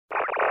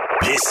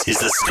This is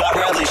the Scott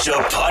Radley Show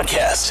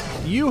podcast.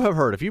 You have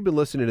heard, if you've been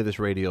listening to this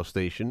radio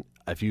station,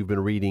 if you've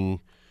been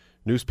reading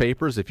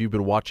newspapers, if you've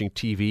been watching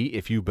TV,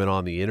 if you've been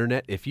on the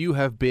internet, if you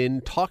have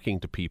been talking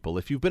to people,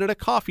 if you've been at a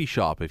coffee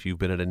shop, if you've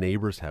been at a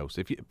neighbor's house,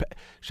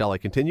 shall I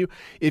continue?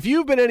 If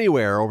you've been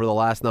anywhere over the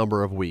last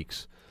number of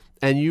weeks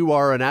and you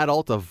are an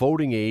adult of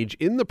voting age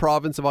in the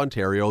province of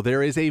Ontario,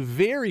 there is a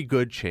very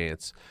good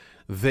chance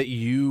that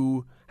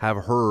you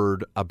have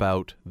heard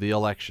about the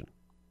election.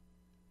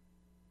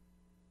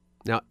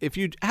 Now, if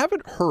you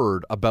haven't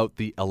heard about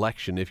the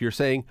election, if you're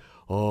saying,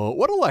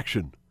 what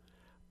election?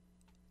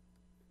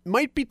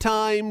 Might be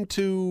time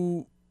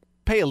to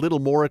pay a little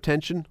more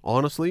attention,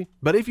 honestly.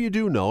 But if you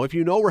do know, if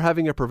you know we're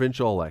having a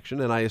provincial election,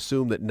 and I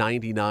assume that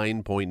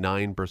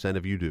 99.9%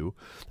 of you do,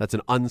 that's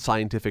an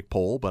unscientific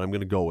poll, but I'm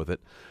going to go with it.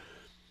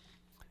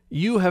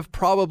 You have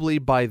probably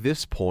by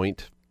this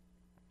point,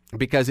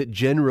 because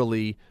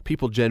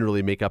people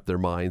generally make up their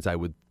minds,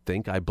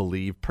 I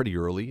believe, pretty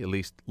early, at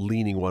least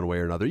leaning one way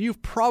or another.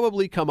 You've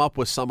probably come up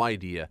with some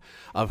idea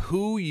of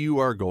who you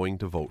are going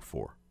to vote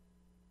for.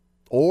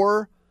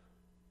 Or,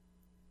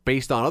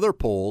 based on other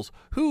polls,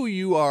 who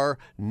you are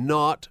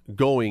not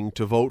going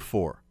to vote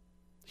for.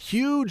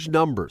 Huge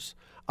numbers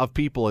of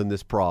people in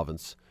this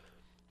province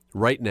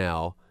right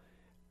now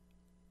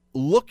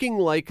looking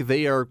like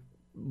they are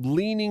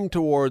leaning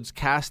towards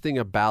casting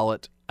a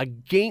ballot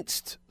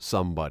against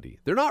somebody.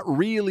 They're not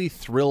really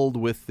thrilled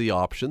with the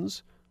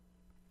options.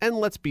 And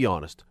let's be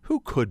honest, who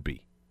could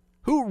be?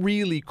 Who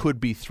really could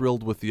be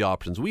thrilled with the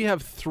options? We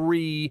have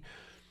three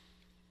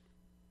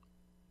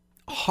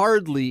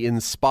hardly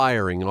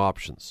inspiring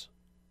options.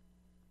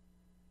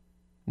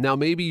 Now,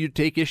 maybe you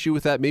take issue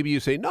with that. Maybe you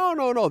say,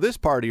 no, this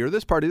party or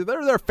this party,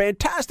 they're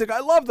fantastic.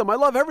 I love them. I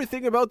love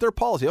everything about their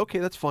policy. Okay,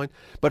 that's fine.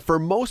 But for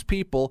most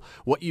people,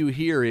 what you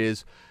hear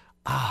is,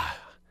 I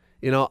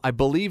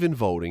believe in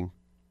voting.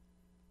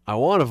 I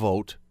want to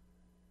vote.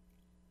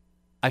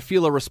 I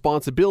feel a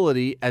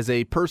responsibility as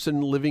a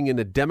person living in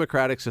a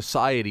democratic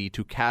society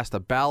to cast a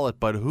ballot,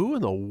 but who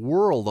in the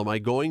world am I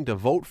going to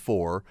vote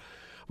for?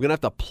 I'm going to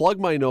have to plug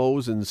my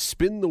nose and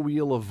spin the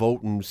wheel of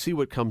vote and see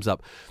what comes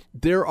up.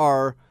 There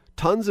are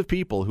tons of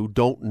people who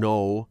don't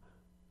know,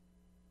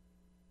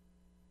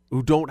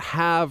 who don't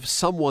have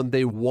someone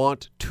they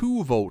want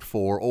to vote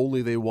for,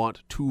 only they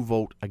want to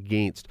vote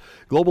against.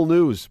 Global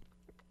News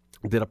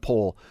did a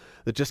poll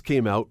that just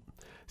came out.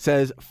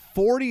 Says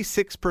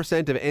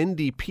 46% of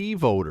NDP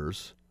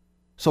voters,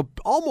 so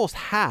almost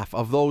half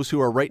of those who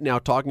are right now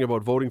talking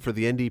about voting for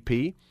the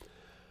NDP,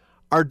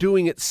 are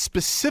doing it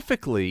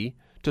specifically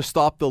to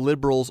stop the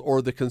Liberals or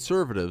the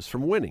Conservatives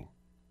from winning.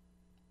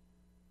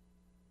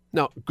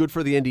 Now, good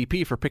for the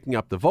NDP for picking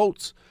up the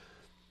votes,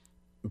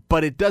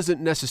 but it doesn't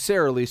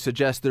necessarily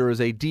suggest there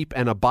is a deep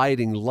and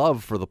abiding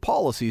love for the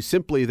policies,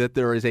 simply that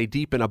there is a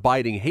deep and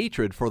abiding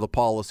hatred for the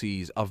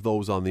policies of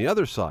those on the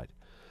other side.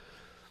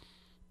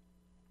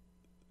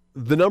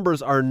 The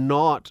numbers are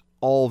not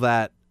all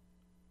that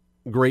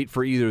great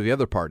for either of the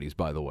other parties,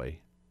 by the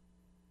way.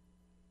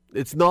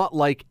 It's not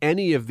like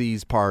any of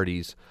these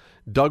parties,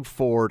 Doug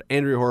Ford,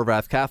 Andrea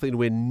Horwath, Kathleen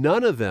Wynne,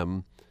 none of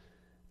them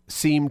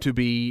seem to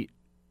be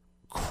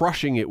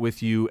crushing it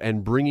with you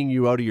and bringing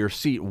you out of your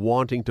seat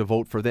wanting to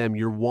vote for them.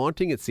 You're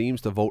wanting, it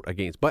seems, to vote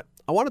against. But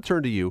I want to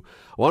turn to you.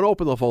 I want to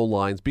open the phone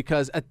lines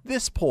because at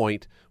this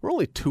point, we're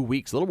only 2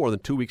 weeks, a little more than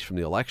 2 weeks from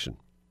the election.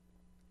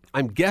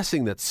 I'm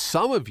guessing that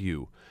some of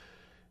you,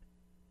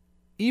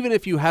 even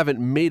if you haven't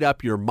made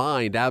up your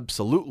mind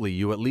absolutely,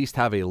 you at least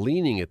have a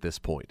leaning at this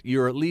point.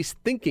 You're at least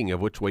thinking of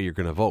which way you're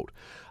going to vote.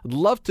 I'd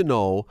love to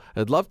know,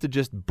 I'd love to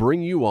just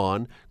bring you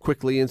on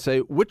quickly and say,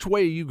 which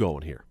way are you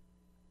going here?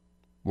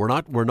 We're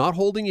not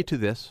holding you to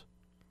this.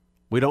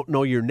 We don't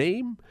know your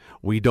name.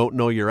 We don't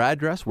know your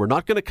address. We're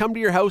not going to come to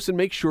your house and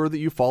make sure that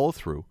you follow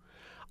through.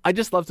 I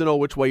just love to know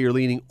which way you're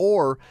leaning,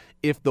 or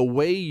if the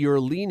way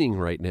you're leaning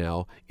right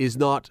now is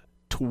not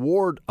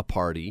toward a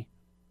party,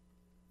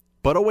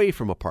 but away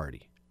from a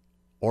party.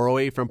 Or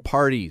away from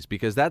parties,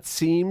 because that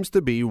seems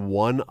to be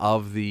one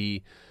of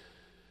the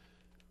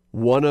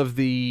well,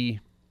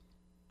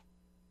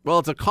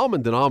 it's a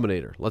common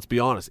denominator, let's be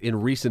honest, in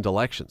recent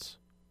elections.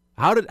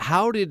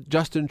 How did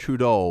Justin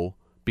Trudeau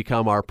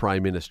become our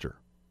prime minister?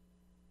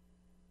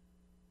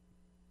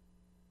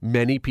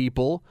 Many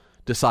people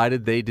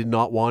decided they did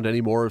not want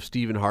any more of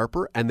Stephen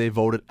Harper, and they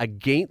voted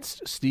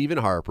against Stephen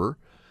Harper.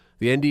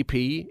 The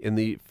NDP in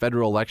the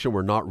federal election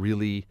were not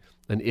really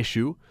an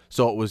issue.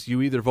 So it was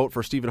you either vote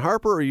for Stephen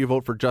Harper or you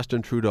vote for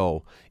Justin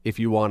Trudeau if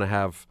you want to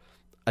have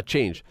a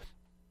change.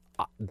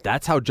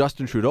 That's how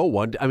Justin Trudeau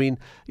won. I mean,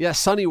 yeah,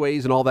 sunny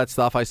ways and all that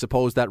stuff, I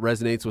suppose that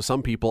resonates with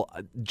some people.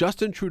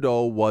 Justin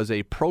Trudeau was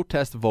a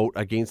protest vote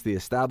against the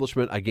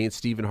establishment, against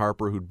Stephen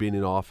Harper, who'd been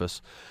in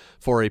office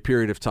for a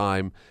period of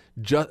time.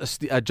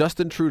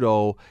 Justin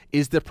Trudeau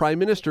is the prime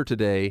minister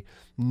today,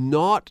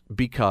 not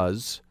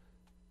because,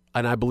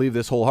 and I believe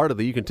this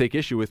wholeheartedly, you can take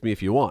issue with me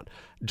if you want.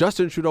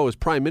 Justin Trudeau is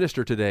prime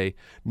minister today,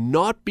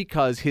 not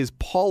because his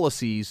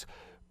policies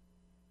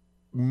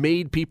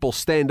made people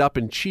stand up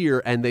and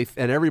cheer, and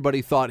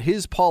everybody thought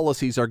his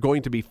policies are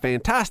going to be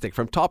fantastic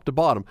from top to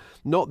bottom.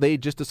 No, they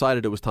just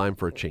decided it was time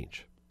for a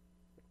change.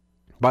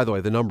 By the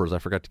way, the numbers, I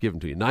forgot to give them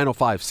to you.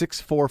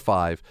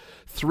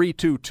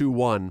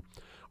 905-645-3221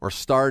 or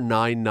star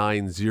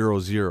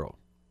 9900.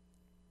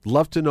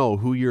 Love to know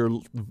who you're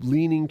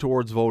leaning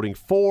towards voting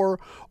for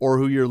or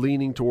who you're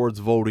leaning towards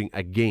voting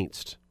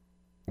against.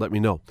 Let me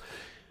know.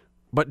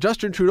 But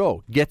Justin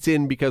Trudeau gets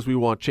in because we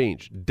want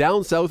change.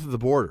 Down south of the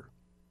border,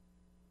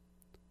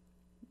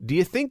 do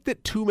you think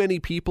that too many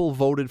people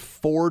voted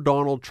for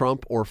Donald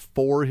Trump or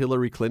for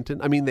Hillary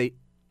Clinton? I mean,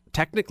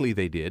 technically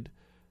they did.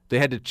 They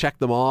had to check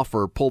them off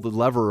or pull the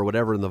lever or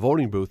whatever in the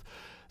voting booth.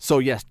 So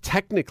yes,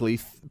 technically,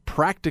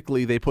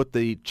 practically, they put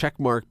the check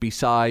mark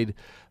beside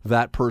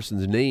that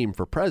person's name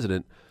for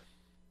president.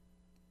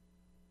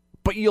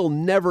 But you'll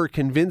never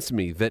convince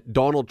me that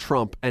Donald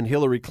Trump and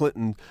Hillary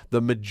Clinton,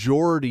 the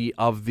majority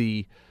of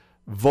the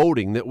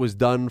voting that was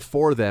done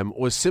for them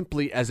was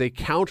simply as a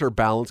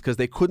counterbalance because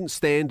they couldn't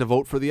stand to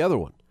vote for the other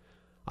one.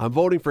 I'm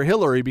voting for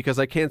Hillary because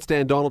I can't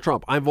stand Donald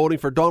Trump. I'm voting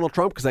for Donald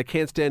Trump because I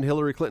can't stand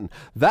Hillary Clinton.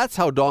 That's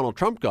how Donald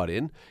Trump got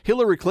in.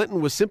 Hillary Clinton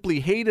was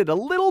simply hated a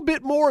little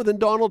bit more than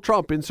Donald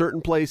Trump in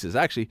certain places.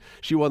 Actually,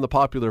 she won the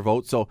popular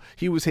vote, so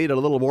he was hated a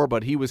little more,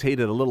 but he was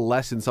hated a little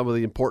less in some of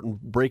the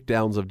important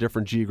breakdowns of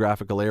different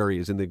geographical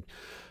areas in the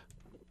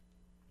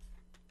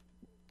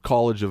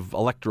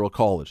Electoral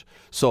College.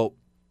 So,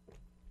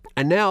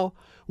 and now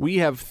we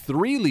have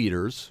three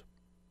leaders,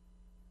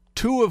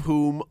 two of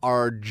whom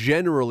are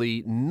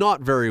generally not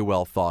very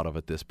well thought of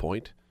at this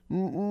point.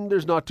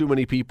 There's not too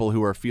many people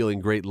who are feeling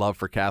great love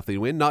for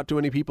Kathleen Wynne, not too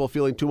many people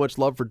feeling too much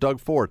love for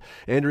Doug Ford.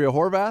 Andrea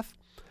Horwath,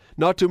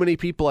 not too many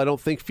people, I don't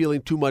think,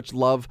 feeling too much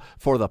love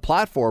for the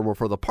platform or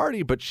for the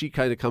party, but she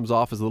kind of comes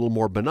off as a little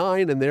more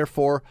benign, and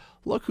therefore,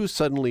 look who's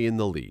suddenly in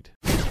the lead.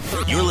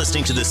 You're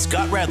listening to The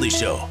Scott Radley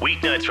Show,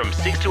 weeknights from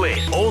 6 to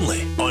 8,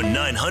 only on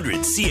 900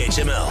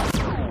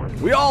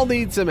 CHML. We all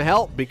need some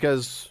help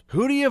because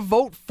who do you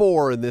vote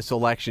for in this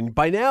election?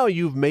 By now,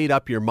 you've made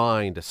up your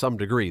mind to some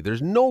degree.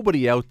 There's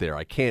nobody out there,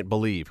 I can't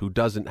believe, who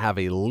doesn't have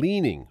a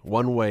leaning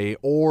one way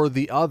or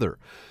the other.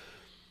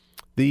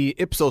 The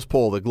Ipsos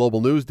poll that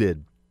Global News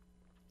did,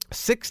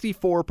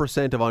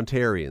 64% of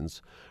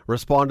Ontarians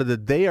responded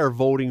that they are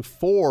voting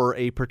for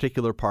a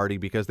particular party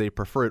because they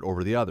prefer it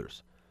over the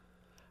others.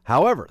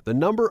 However, the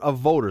number of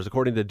voters,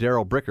 according to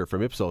Daryl Bricker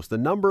from Ipsos, the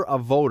number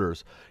of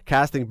voters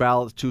casting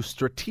ballots to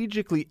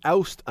strategically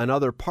oust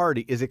another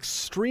party is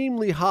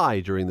extremely high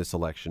during this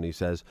election, he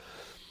says.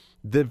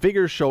 The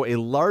figures show a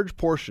large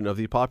portion of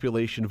the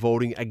population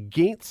voting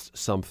against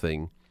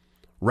something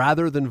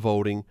rather than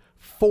voting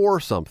for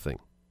something.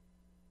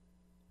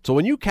 So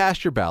when you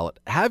cast your ballot,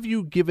 have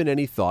you given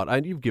any thought,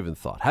 and you've given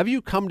thought, have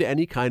you come to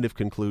any kind of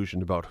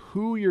conclusion about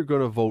who you're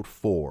going to vote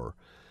for?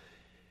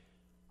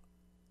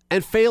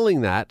 And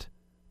failing that,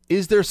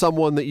 is there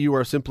someone that you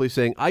are simply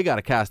saying, I got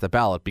to cast a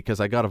ballot because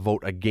I got to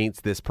vote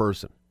against this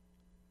person?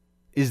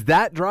 Is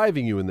that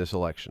driving you in this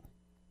election?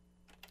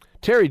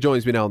 Terry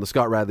joins me now on the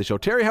Scott Radley Show.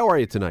 Terry, how are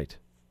you tonight?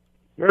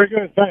 Very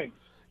good, thanks.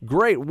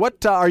 Great.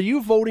 What are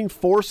you voting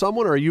for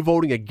someone or are you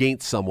voting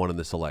against someone in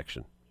this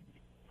election?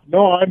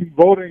 No, I'm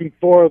voting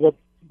for the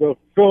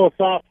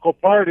philosophical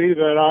party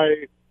that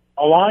I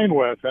align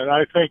with. And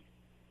I think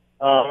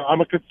I'm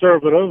a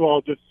conservative,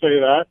 I'll just say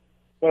that.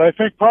 But I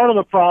think part of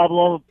the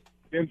problem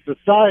in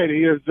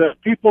society is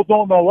that people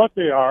don't know what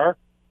they are,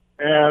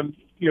 and,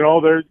 you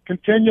know, they're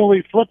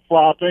continually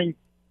flip-flopping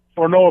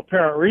for no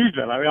apparent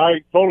reason. I mean,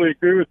 I totally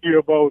agree with you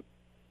about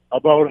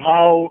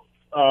how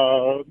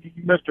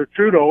Mr.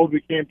 Trudeau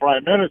became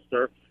prime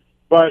minister,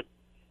 but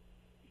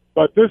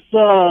this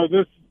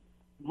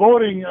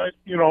voting,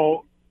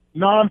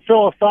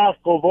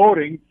 non-philosophical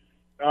voting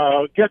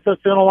gets us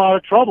in a lot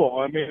of trouble.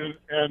 I mean,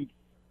 and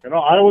you know,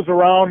 I was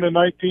around in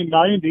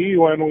 1990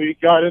 when we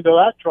got into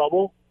that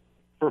trouble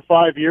for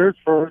 5 years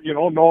for,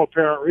 no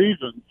apparent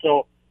reason.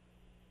 So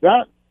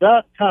that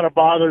kind of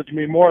bothers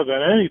me more than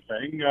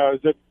anything,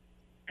 is that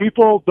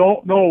people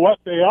don't know what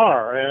they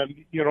are. And,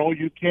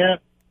 you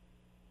can't,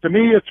 to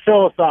me, it's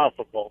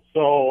philosophical.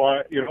 So,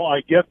 I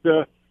get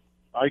the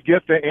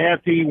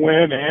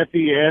anti-win,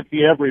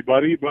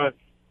 anti-everybody, but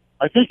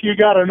I think you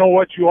got to know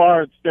what you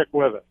are and stick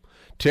with it.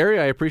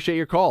 Terry, I appreciate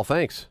your call.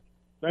 Thanks.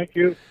 Thank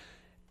you.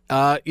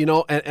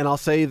 And I'll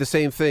say the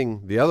same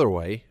thing the other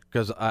way,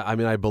 because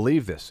I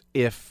believe this.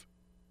 If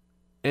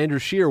Andrew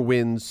Scheer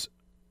wins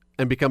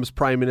and becomes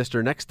prime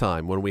minister next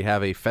time when we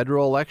have a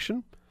federal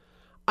election,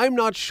 I'm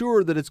not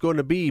sure that it's going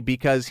to be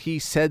because he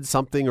said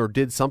something or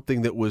did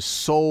something that was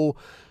so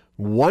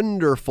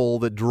wonderful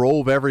that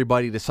drove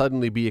everybody to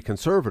suddenly be a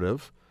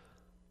conservative.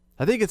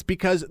 I think it's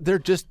because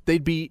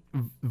they'd be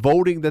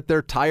voting that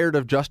they're tired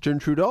of Justin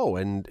Trudeau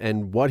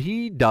and what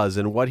he does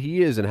and what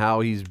he is and how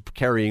he's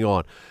carrying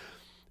on.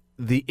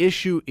 The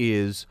issue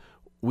is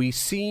we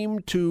seem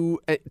to,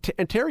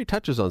 and Terry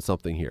touches on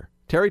something here.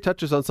 Terry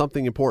touches on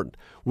something important.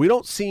 We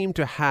don't seem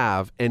to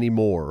have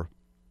anymore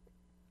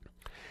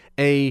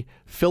a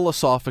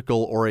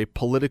philosophical or a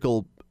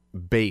political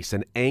base,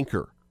 an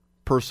anchor,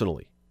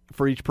 personally.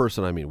 for each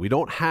person, I mean. We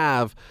don't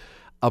have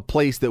a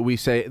place that we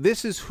say,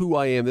 this is who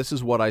I am, this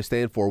is what I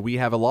stand for. We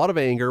have a lot of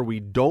anger.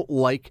 We don't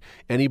like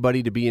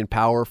anybody to be in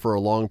power for a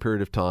long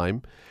period of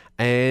time.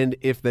 And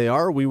if they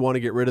are, we want to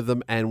get rid of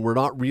them. And we're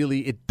not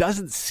really, it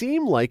doesn't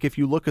seem like, if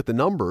you look at the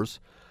numbers,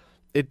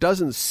 it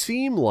doesn't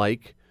seem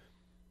like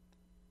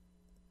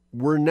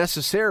we're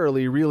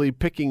necessarily really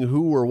picking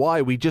who or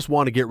why. We just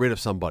want to get rid of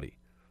somebody.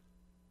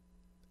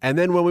 And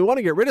then when we want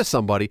to get rid of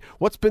somebody,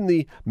 what's been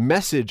the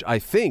message, I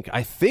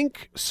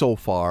think so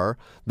far,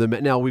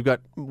 now we've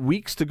got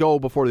weeks to go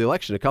before the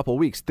election, a couple of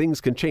weeks.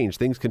 Things can change.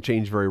 Things can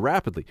change very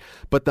rapidly.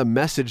 But the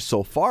message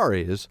so far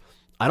is,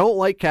 I don't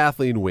like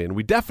Kathleen Wynne.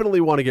 We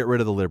definitely want to get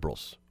rid of the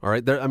Liberals. All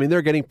right?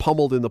 They're getting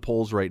pummeled in the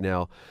polls right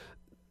now.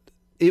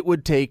 It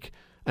would take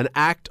an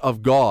act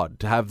of God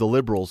to have the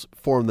Liberals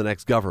form the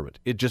next government.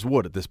 It just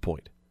would at this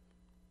point.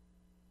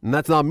 And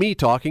that's not me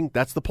talking.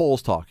 That's the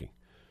polls talking.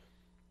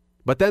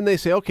 But then they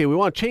say, okay, we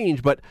want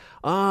change, but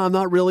I'm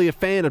not really a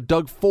fan of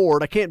Doug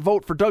Ford. I can't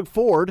vote for Doug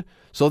Ford.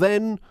 So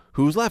then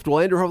who's left? Well,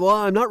 Andrew Harville,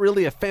 I'm not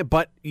really a fan.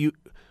 But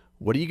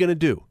what are you going to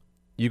do?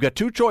 You got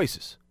two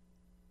choices.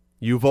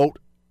 You vote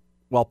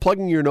while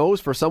plugging your nose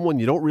for someone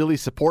you don't really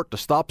support to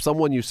stop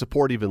someone you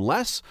support even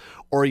less,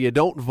 or you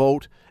don't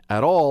vote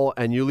at all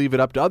and you leave it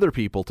up to other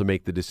people to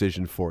make the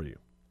decision for you.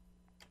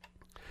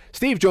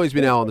 Steve joins me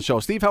now on the show.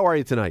 Steve, how are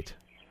you tonight?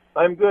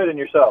 I'm good, and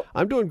yourself?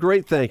 I'm doing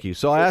great, thank you.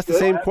 So I asked the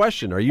same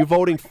question. Are you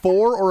voting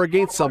for or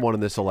against someone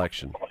in this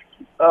election?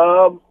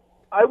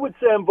 I would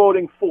say I'm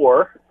voting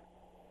for.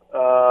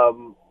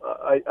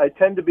 I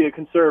tend to be a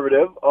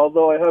conservative,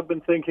 although I have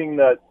been thinking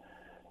that,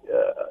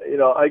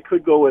 I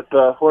could go with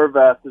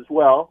Horvath as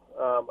well.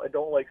 I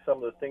don't like some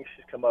of the things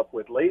she's come up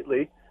with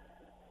lately,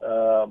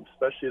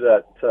 especially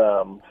that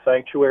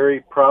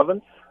sanctuary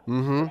province.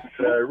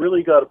 Mm-hmm. I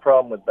really got a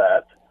problem with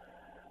that.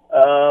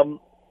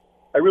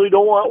 I really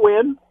don't want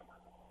Wynne.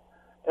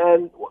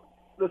 And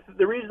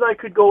the reason I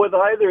could go with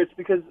either is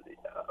because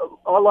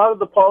a lot of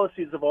the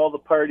policies of all the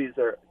parties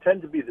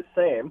tend to be the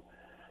same.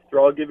 They're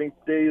all giving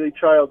daily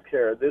child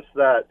care, this,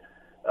 that.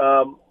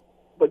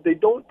 But they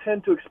don't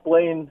tend to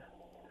explain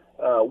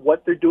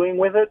what they're doing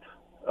with it.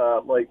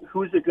 Like,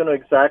 who's it going to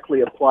exactly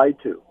apply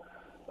to?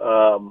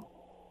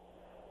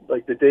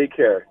 Like the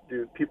daycare.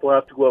 Do people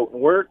have to go out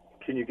and work?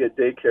 Can you get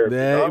daycare?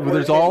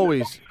 There's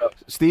always,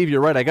 Steve,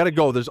 you're right. I got to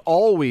go. There's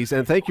always,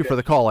 and thank you for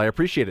the call. I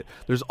appreciate it.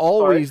 There's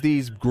always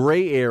these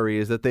gray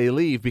areas that they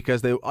leave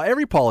because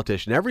every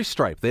politician, every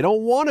stripe, they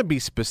don't want to be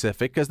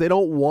specific because they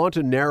don't want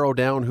to narrow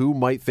down who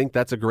might think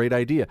that's a great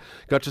idea.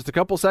 Got just a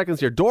couple seconds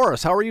here.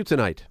 Doris, how are you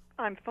tonight?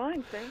 I'm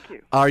fine, thank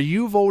you. Are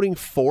you voting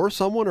for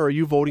someone or are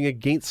you voting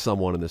against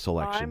someone in this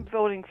election? I'm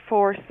voting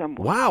for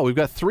someone. Wow, we've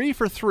got 3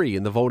 for 3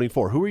 in the voting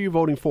for. Who are you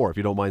voting for, if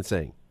you don't mind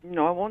saying?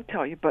 No, I won't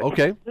tell you, but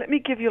okay. Let me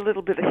give you a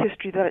little bit of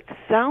history that it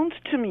sounds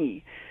to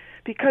me,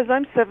 because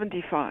I'm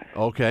 75.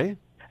 Okay.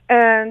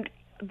 And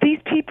these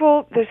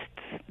people,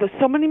 there's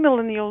so many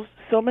millennials,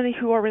 so many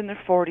who are in their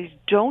 40s,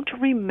 don't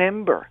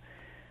remember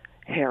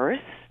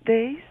Harris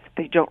days.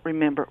 They don't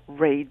remember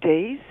Ray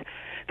days.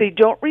 They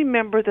don't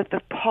remember that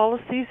the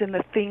policies and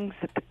the things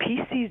that the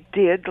PCs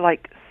did,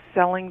 like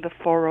selling the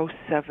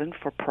 407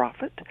 for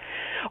profit,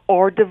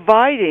 or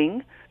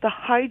dividing the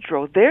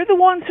hydro. They're the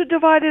ones who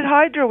divided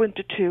hydro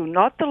into two,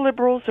 not the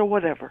Liberals or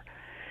whatever.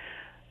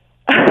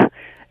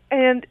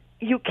 And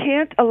you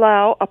can't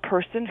allow a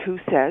person who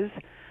says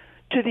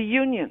to the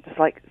unions,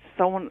 like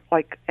someone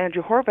like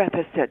Andrew Horvath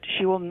has said,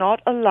 she will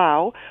not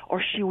allow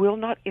or she will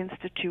not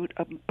institute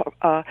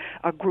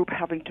a group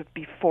having to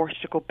be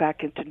forced to go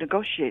back into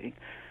negotiating.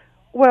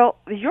 Well,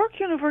 the York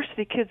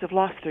University kids have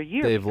lost their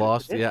year. They've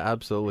lost, yeah,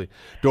 absolutely.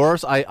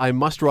 Doris, I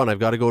must run. I've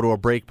got to go to a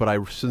break, but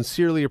I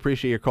sincerely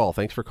appreciate your call.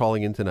 Thanks for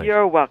calling in tonight.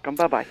 You're welcome.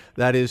 Bye-bye.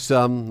 That is,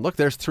 look,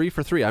 there's 3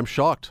 for 3. I'm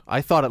shocked.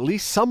 I thought at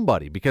least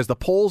somebody, because the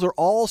polls are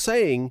all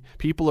saying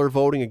people are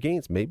voting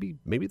against. Maybe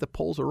the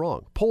polls are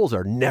wrong. Polls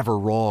are never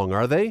wrong,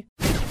 are they?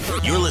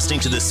 You're listening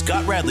to The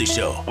Scott Radley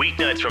Show,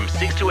 weeknights from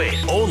 6 to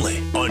 8, only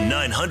on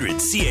 900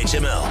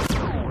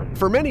 CHML.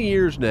 For many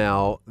years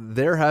now,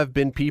 there have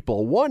been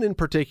people, one in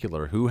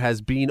particular, who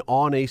has been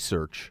on a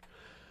search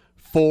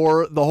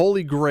for the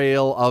holy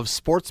grail of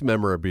sports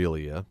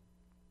memorabilia,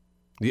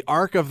 the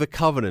Ark of the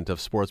Covenant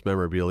of sports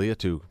memorabilia,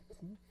 to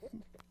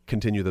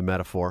continue the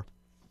metaphor.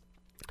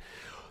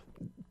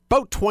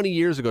 About 20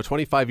 years ago,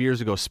 25 years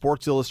ago,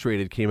 Sports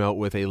Illustrated came out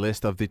with a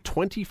list of the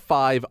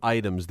 25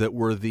 items that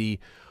were the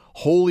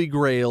holy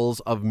grails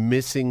of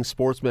missing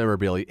sports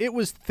memorabilia. It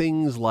was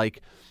things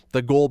like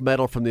the gold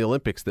medal from the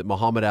Olympics that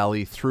Muhammad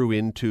Ali threw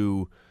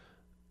into,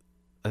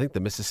 I think, the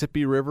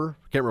Mississippi River.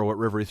 I can't remember what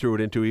river he threw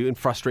it into in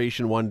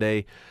frustration one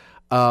day.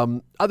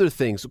 Other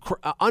things,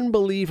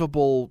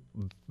 unbelievable,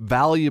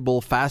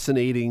 valuable,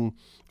 fascinating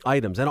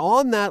items. And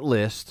on that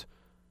list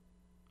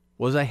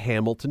was a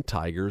Hamilton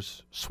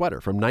Tigers sweater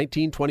from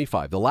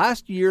 1925. The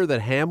last year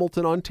that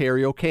Hamilton,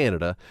 Ontario,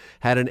 Canada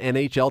had an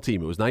NHL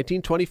team. It was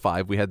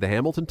 1925. We had the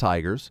Hamilton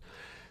Tigers.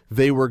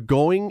 They were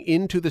going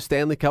into the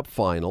Stanley Cup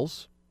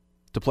Finals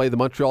to play the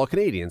Montreal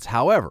Canadiens.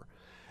 However,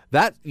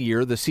 That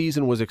year, the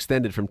season was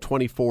extended from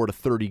 24 to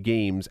 30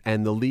 games,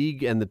 and the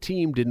league and the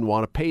team didn't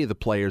want to pay the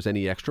players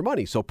any extra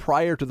money. So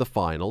prior to the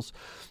finals,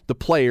 the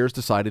players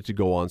decided to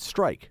go on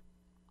strike.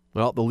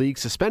 Well, the league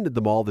suspended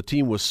them all. The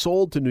team was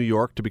sold to New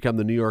York to become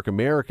the New York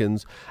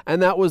Americans,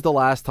 and that was the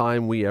last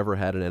time we ever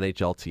had an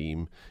NHL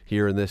team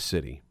here in this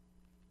city.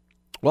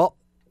 Well,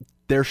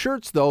 their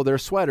shirts, though, their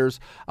sweaters,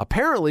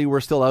 apparently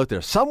were still out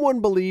there. Someone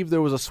believed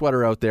there was a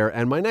sweater out there,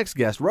 and my next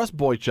guest, Russ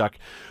Boychuk,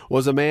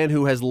 was a man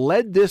who has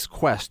led this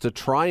quest to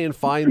try and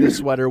find this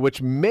sweater,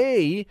 which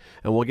may,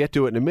 and we'll get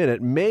to it in a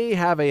minute, may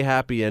have a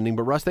happy ending.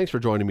 But Russ, thanks for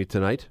joining me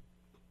tonight.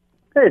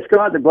 Hey,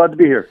 Scott, I'm glad to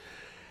be here.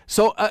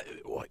 So,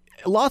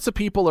 lots of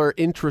people are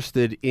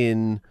interested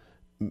in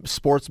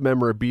sports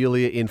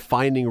memorabilia, in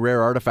finding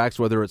rare artifacts,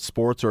 whether it's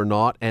sports or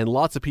not, and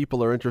lots of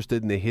people are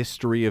interested in the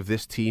history of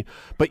this team.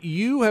 But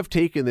you have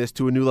taken this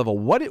to a new level.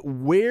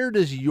 Where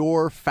does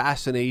your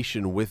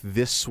fascination with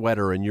this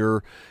sweater and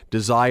your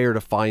desire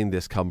to find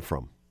this come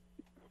from?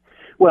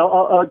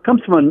 Well, it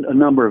comes from a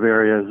number of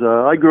areas.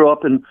 I grew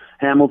up in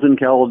Hamilton,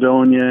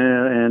 Caledonia,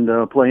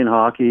 and playing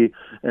hockey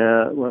when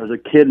I was a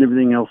kid and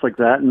everything else like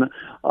that. And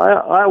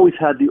I always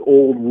had the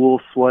old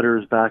wool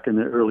sweaters back in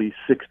the early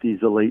 60s,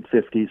 the late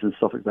 50s, and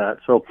stuff like that.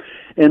 So,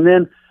 and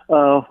then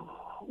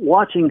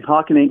watching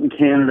Hockey Night in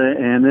Canada,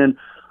 and then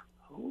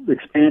the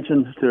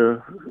expansion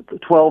to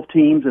 12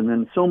 teams, and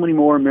then so many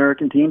more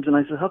American teams. And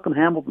I said, how come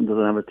Hamilton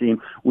doesn't have a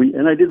team?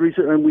 And I did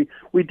research, and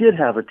we did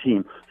have a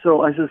team.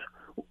 So I said,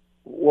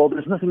 well,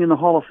 there's nothing in the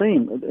Hall of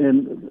Fame,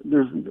 and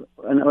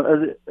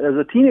as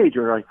a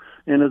teenager,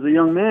 and as a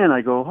young man,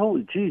 I go,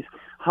 holy geez,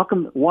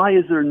 why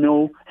is there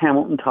no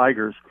Hamilton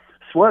Tigers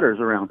sweaters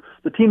around?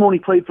 The team only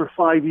played for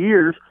 5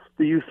 years.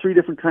 They used 3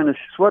 different kind of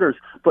sweaters,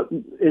 but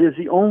it is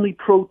the only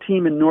pro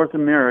team in North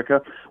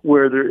America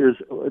where there is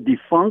a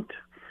defunct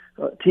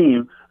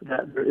team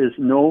that there is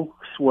no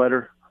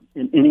sweater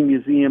in any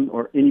museum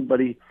or any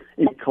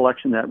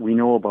collection that we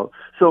know about.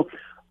 So,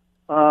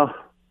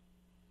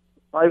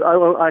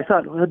 I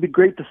thought it'd be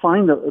great to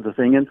find the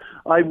thing, and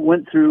I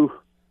went through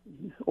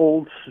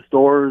old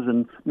stores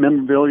and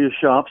memorabilia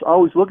shops,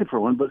 always looking for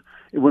one. But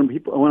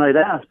when I'd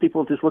ask,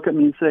 people just look at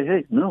me and say,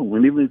 "Hey, no."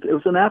 It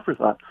was an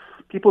afterthought.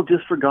 People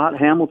just forgot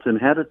Hamilton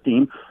had a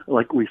team,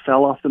 like we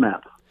fell off the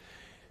map.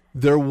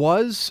 There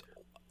was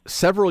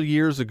several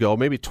years ago,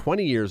 maybe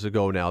 20 years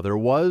ago now, there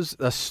was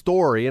a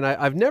story, and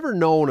I've never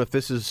known if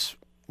this is.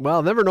 Well,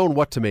 I've never known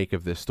what to make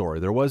of this story.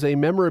 There was a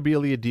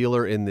memorabilia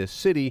dealer in this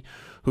city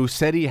who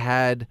said he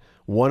had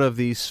one of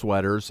these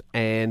sweaters,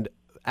 and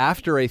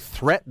after a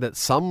threat that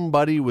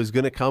somebody was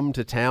going to come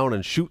to town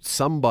and shoot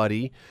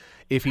somebody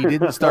if he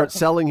didn't start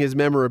selling his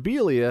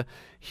memorabilia,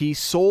 he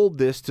sold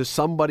this to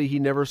somebody he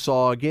never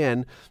saw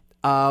again.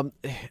 I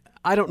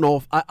don't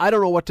know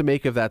what to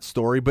make of that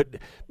story, but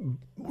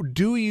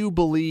do you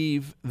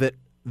believe that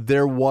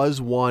there was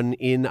one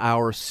in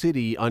our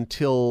city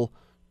until,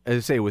 as I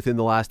say, within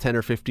the last 10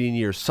 or 15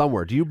 years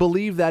somewhere? Do you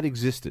believe that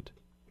existed?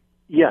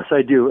 Yes,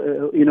 I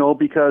do.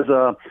 Because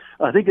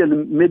I think in the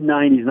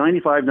mid-'90s,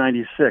 95,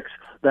 96,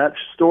 that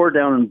store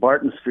down in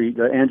Barton Street,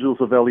 Angelo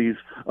Savelli's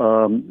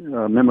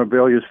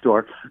memorabilia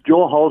store,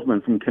 Joel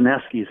Halsman from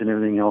Kineski's and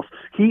everything else,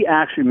 he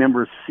actually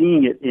remembers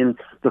seeing it in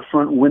the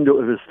front window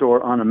of his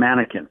store on a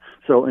mannequin.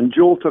 So, and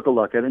Joel took a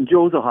look at it, and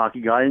Joel's a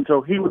hockey guy, and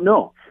so he would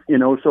know,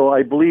 so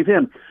I believe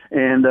him.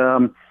 And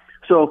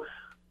so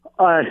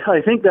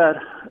I think that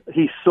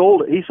he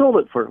sold it. He sold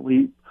it for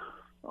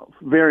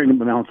varying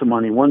amounts of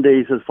money. One day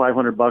he says $500,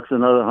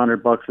 another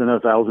 $100,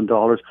 and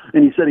 $1,000.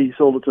 And he said he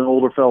sold it to an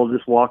older fellow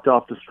just walked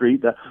off the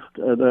street that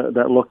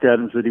looked at it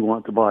and said he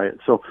wanted to buy it.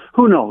 So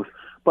who knows?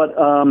 But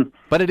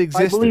it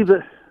existed. I believe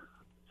that.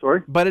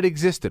 Sorry? But it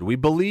existed. We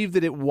believe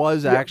that it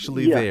was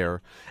actually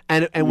there,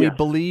 and we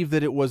believe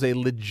that it was a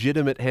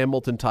legitimate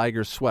Hamilton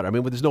Tigers sweater. I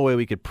mean, there's no way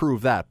we could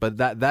prove that, but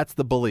that's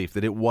the belief,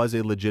 that it was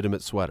a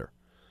legitimate sweater.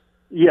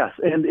 Yes,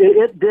 and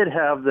it did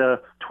have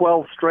the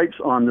 12 stripes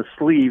on the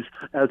sleeves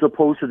as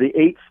opposed to the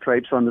 8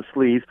 stripes on the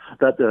sleeves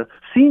that the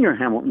senior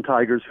Hamilton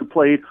Tigers, who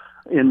played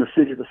in the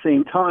city at the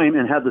same time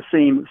and had the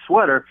same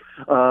sweater,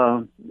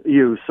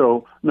 used.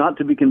 So not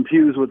to be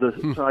confused with the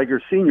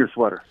Tigers senior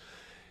sweater.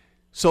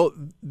 So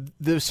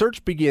the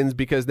search begins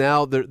because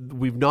now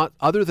we've not,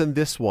 other than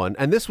this one,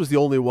 and this was the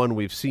only one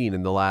we've seen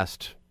in the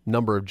last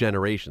number of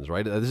generations,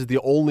 right? This is the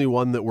only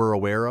one that we're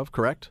aware of,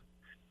 correct?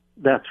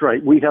 That's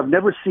right. We have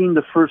never seen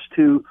the first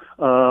 2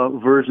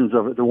 versions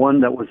of it. The one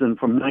that was in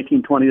from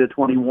 1920 to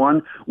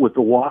 21 with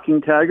the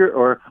walking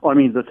tiger,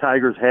 the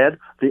tiger's head,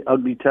 the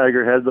ugly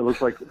tiger head that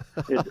looks like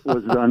it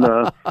was done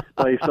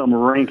by some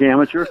rank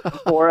amateur,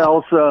 or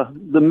else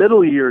the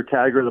middle year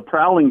tiger, the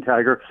prowling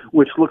tiger,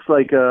 which looks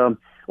like,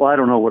 I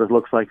don't know what it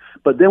looks like.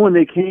 But then when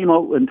they came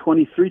out in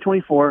 23,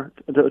 24,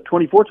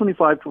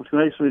 25,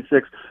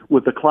 26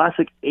 with the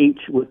classic H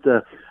with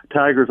the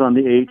tigers on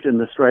the H and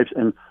the stripes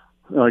and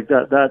like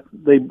that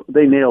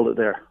they nailed it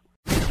there.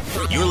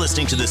 You're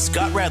listening to the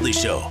Scott Radley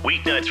Show,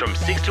 weeknights from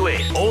 6 to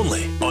 8,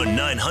 only on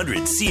 900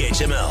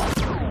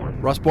 CHML.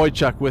 Russ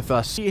Boychuk with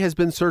us. He has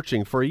been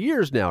searching for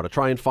years now to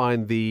try and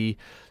find a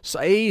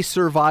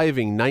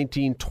surviving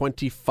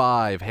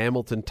 1925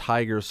 Hamilton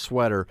Tigers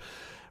sweater.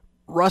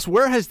 Russ,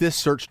 where has this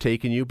search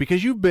taken you?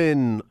 Because you've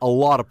been a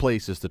lot of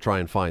places to try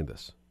and find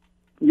this.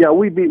 Yeah,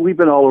 we've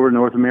been all over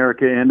North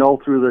America and all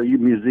through the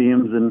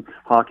museums and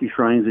hockey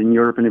shrines in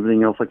Europe and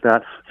everything else like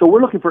that. So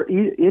we're looking for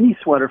any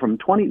sweater from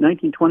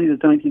 1920 to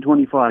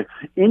 1925,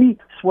 any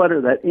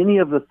sweater that any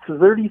of the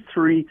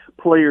 33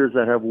 players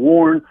that have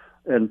worn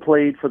and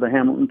played for the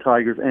Hamilton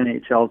Tigers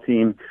NHL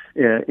team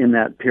in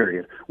that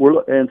period.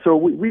 So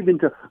we've been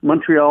to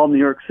Montreal, New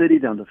York City,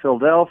 down to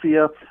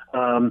Philadelphia,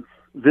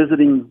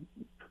 visiting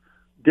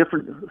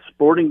different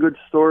sporting goods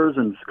stores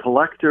and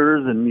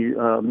collectors and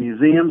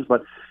museums,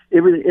 but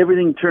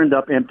everything turned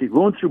up empty.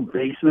 Going through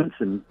basements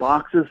and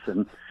boxes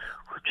and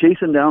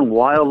chasing down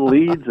wild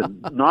leads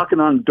and knocking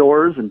on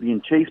doors and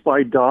being chased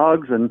by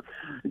dogs and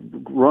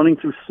running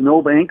through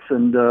snowbanks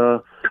and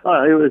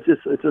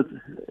it's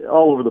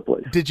all over the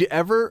place. Did you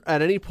ever,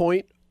 at any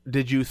point,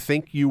 did you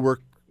think you were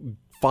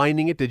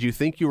finding it? Did you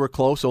think you were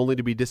close, only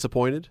to be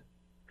disappointed?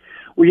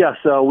 Well, yes,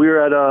 we were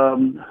at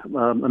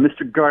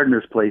Mr.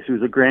 Gardner's place,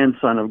 who's a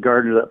grandson of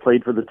Gardner that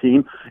played for the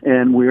team,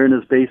 and we were in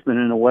his basement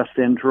in a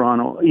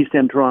East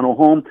End Toronto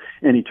home,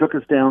 and he took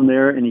us down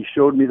there, and he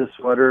showed me the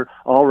sweater,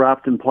 all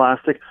wrapped in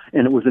plastic,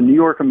 and it was a New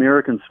York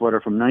American sweater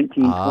from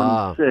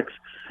 1926,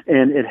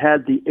 and it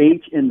had the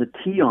H and the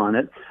T on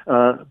it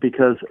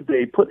because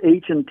they put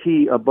H and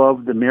T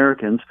above the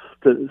Americans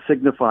to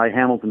signify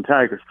Hamilton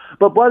Tigers.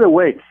 But by the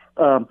way,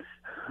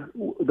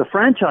 the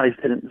franchise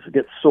didn't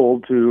get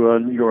sold to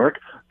New York;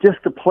 just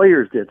the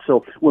players did.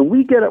 So when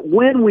we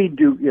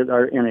do get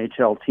our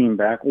NHL team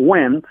back,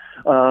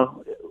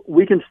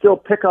 we can still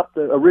pick up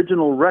the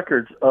original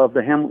records of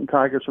the Hamilton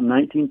Tigers from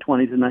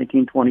 1920 to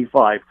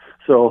 1925.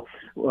 So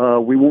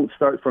we won't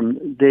start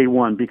from day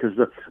one because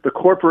the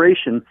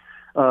corporation,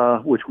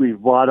 which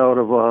we've bought out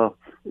of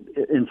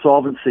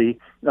insolvency,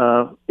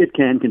 it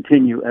can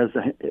continue as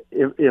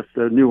if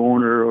the new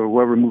owner or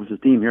whoever moves the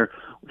team here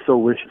so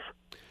wishes.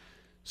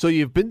 So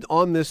you've been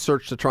on this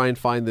search to try and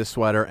find this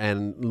sweater,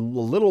 and a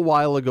little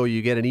while ago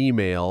you get an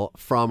email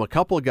from a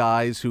couple of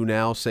guys who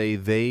now say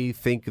they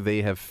think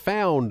they have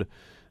found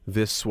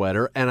this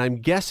sweater, and I'm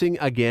guessing,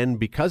 again,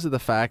 because of the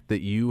fact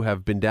that you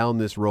have been down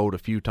this road a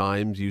few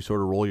times, you sort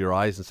of roll your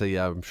eyes and say,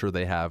 yeah, I'm sure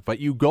they have. But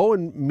you go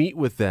and meet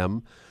with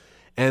them,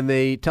 and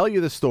they tell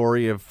you the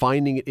story of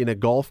finding it in a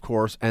golf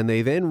course, and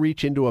they then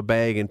reach into a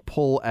bag and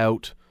pull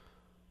out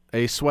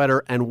a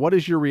sweater. And what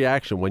is your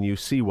reaction when you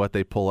see what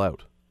they pull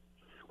out?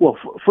 Well,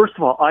 first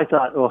of all, I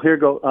thought, here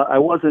go. I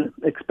wasn't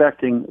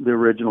expecting the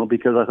original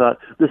because I thought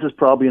this is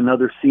probably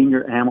another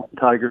senior Hamilton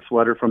Tiger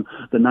sweater from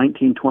the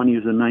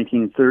 1920s and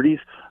 1930s.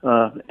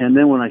 And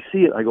then when I see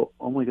it, I go,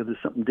 oh my God, there's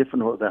something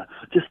different about that.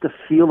 Just the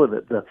feel of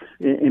it,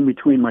 in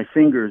between my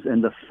fingers,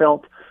 and the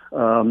felt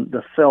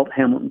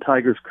Hamilton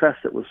Tigers crest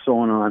that was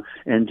sewn on,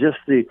 and just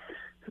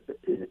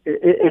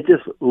it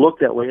just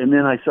looked that way. And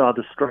then I saw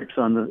the stripes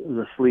on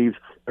the sleeves.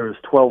 There was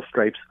 12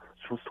 stripes.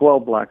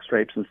 12 black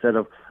stripes instead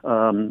of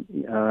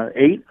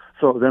 8.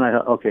 So then I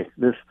thought, okay,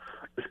 this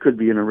could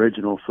be an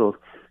original. So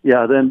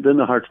yeah, then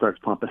the heart starts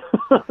pumping.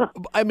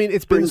 I mean,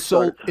 it's been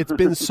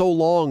so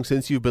long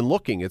since you've been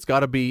looking. It's got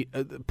to be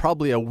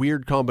probably a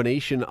weird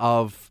combination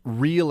of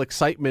real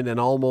excitement and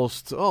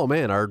almost, oh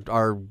man,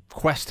 our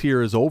quest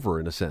here is over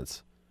in a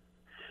sense.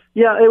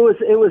 Yeah, it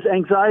was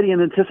anxiety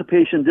and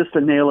anticipation just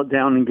to nail it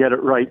down and get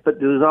it right. But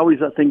there's always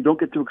that thing, don't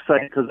get too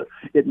excited because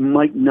it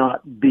might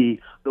not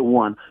be the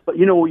one. But,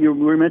 we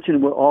were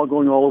mentioning we're all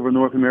going all over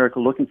North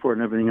America looking for it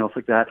and everything else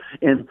like that.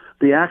 And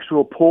the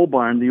actual pole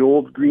barn, the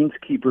old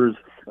greenskeeper's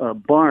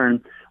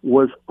barn,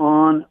 was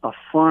on a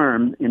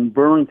farm in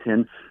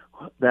Burlington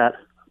that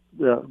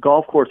the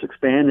golf course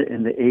expanded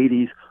in the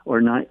 80s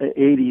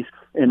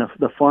and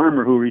the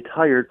farmer who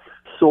retired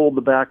sold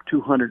the back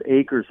 200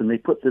 acres, and they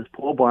put this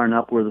pole barn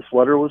up where the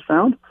sweater was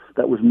found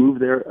that was moved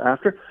there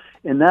after,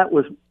 and that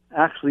was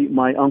actually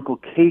my Uncle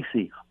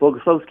Casey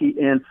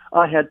Bogusowski, and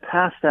I had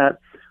passed that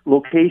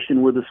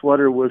location where the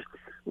sweater was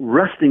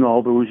resting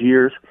all those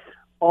years,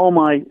 all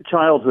my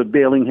childhood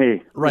baling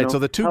hay. Right, so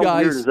the two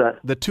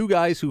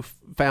guys who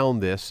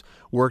found this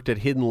worked at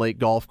Hidden Lake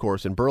Golf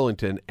Course in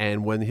Burlington,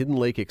 and when Hidden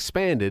Lake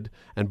expanded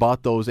and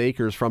bought those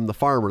acres from the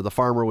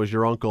farmer was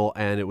your uncle,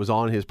 and it was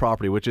on his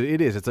property, which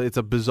it is. It's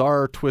a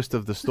bizarre twist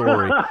of the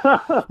story.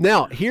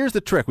 Now, here's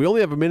the trick. We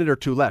only have a minute or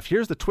two left.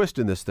 Here's the twist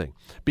in this thing,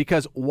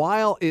 because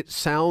while it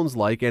sounds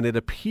like, and it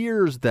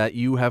appears that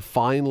you have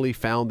finally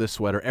found this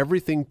sweater,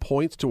 everything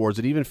points towards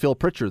it. Even Phil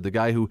Pritchard, the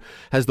guy who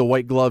has the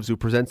white gloves, who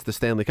presents the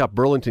Stanley Cup,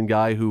 Burlington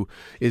guy who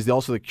is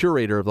also the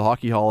curator of the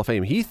Hockey Hall of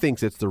Fame, he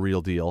thinks it's the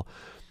real deal.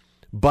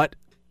 But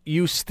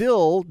you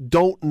still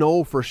don't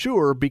know for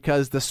sure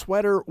because the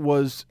sweater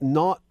was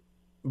not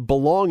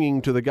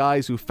belonging to the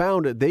guys who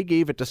found it. They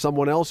gave it to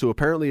someone else who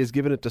apparently has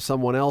given it to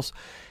someone else,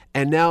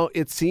 and now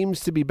it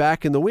seems to be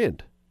back in the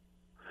wind.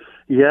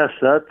 Yes,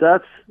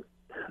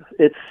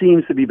 it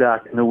seems to be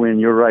back in the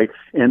wind. You're right,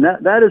 and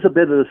that is a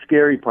bit of the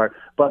scary part.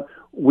 But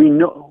we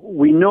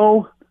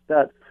know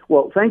that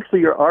Well, thanks to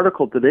your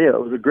article today,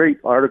 it was a great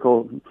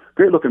article,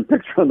 great-looking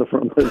picture on the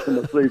front page, I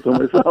must say so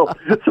myself.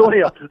 So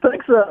anyhow,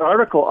 thanks to that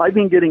article, I've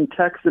been getting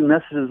texts and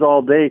messages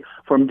all day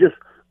from just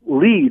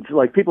leads,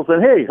 like people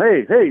saying,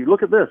 hey,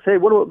 look at this. Hey,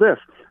 what about this?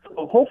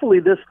 So hopefully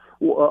this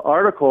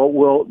article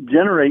will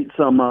generate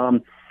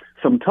some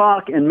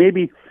talk, and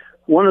maybe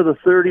one of the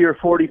 30 or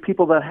 40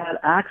 people that had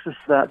access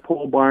to that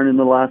pole barn in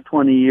the last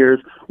 20 years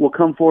will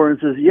come forward and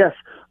says, yes,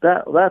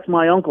 that's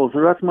my uncle's,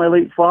 or that's my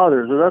late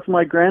father's, or that's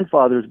my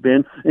grandfather's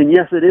bin, and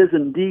yes, it is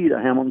indeed a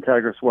Hamilton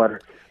Tiger sweater.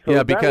 So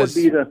yeah, because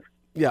that would be the...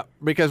 Yeah,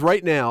 because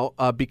right now,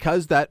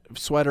 because that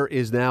sweater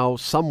is now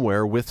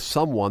somewhere with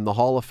someone, the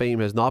Hall of Fame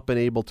has not been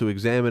able to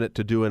examine it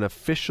to do an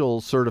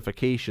official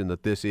certification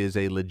that this is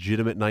a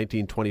legitimate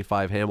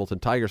 1925 Hamilton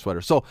Tiger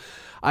sweater. So,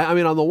 I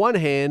mean, on the one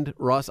hand,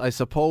 Russ, I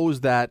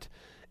suppose that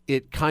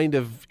it kind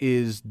of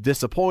is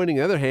disappointing.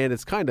 On the other hand,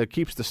 it's kind of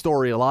keeps the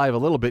story alive a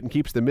little bit and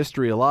keeps the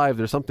mystery alive.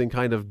 There's something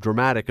kind of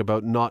dramatic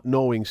about not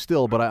knowing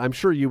still, but I'm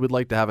sure you would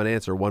like to have an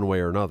answer one way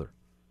or another.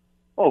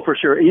 Oh, for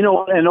sure. You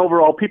know, and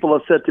overall, people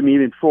have said to me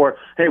before,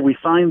 hey, we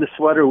signed the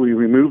sweater, we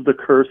removed the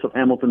curse of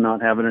Hamilton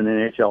not having an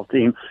NHL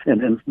team,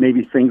 and then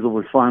maybe things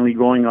will be finally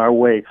going our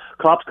way.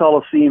 Copps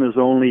Coliseum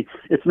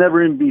it's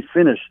never even been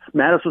finished.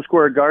 Madison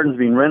Square Garden's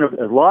been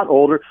renovated, a lot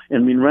older,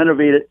 and been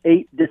renovated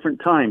 8 different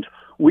times.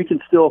 We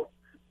can still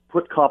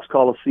put Copps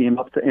Coliseum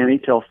up to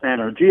NHL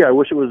standard. Gee, I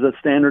wish it was a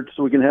standard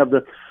so we can have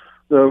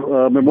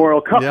the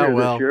Memorial Cup here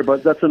this year,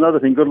 but that's another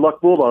thing. Good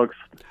luck, Bulldogs.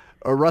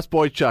 Russ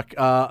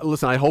Boychuk,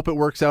 listen, I hope it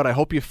works out. I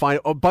hope you find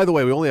it. Oh, by the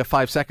way, we only have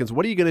 5 seconds.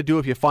 What are you going to do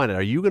if you find it?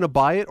 Are you going to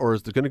buy it, or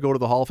is it going to go to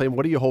the Hall of Fame?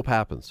 What do you hope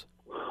happens?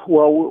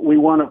 Well, we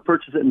want to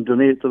purchase it and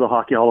donate it to the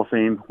Hockey Hall of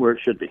Fame, where it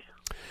should be.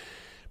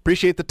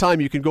 Appreciate the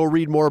time. You can go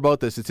read more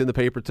about this. It's in the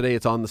paper today.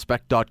 It's on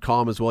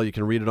thespec.com as well. You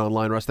can read it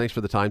online. Russ, thanks for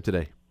the time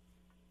today.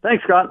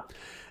 Thanks, Scott.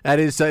 That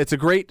is, it's a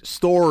great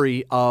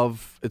story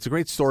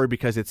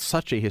because it's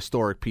such a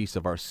historic piece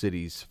of our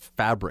city's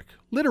fabric,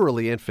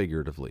 literally and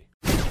figuratively.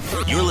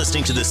 You're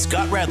listening to The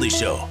Scott Radley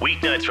Show,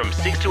 weeknights from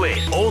 6 to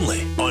 8,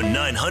 only on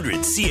 900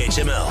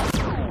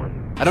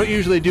 CHML. I don't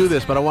usually do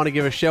this, but I want to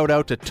give a shout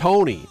out to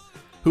Tony,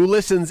 who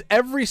listens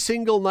every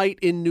single night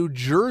in New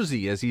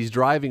Jersey as he's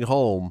driving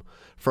home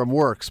from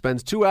work,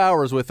 spends 2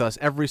 hours with us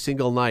every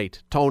single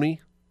night.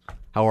 Tony,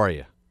 how are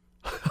you?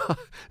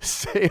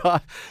 Say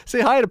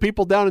hi to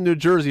people down in New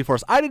Jersey for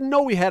us. I didn't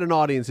know we had an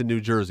audience in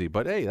New Jersey,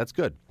 but hey, that's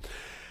good.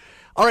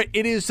 All right,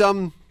 it is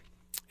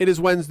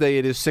Wednesday.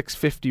 It is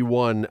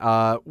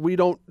 6:51. We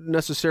don't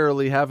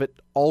necessarily have it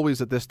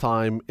always at this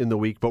time in the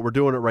week, but we're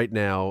doing it right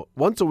now.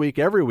 Once a week,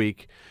 every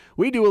week,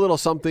 we do a little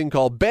something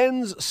called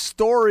Ben's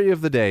Story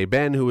of the Day.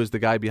 Ben, who is the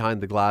guy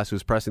behind the glass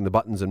who's pressing the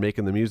buttons and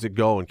making the music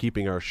go and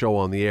keeping our show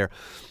on the air.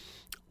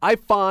 I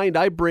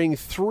bring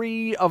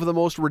 3 of the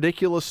most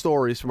ridiculous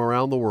stories from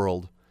around the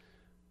world.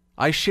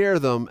 I share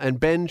them, and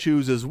Ben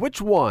chooses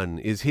which one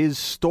is his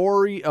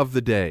story of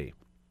the day.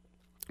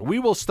 We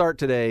will start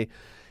today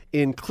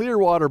in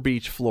Clearwater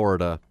Beach,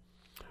 Florida,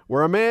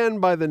 where a man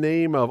by the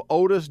name of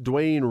Otis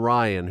Dwayne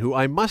Ryan, who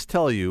I must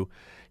tell you,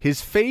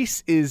 his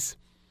face is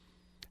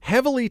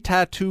heavily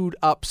tattooed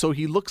up so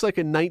he looks like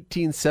a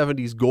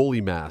 1970s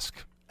goalie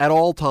mask at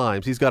all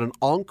times. He's got an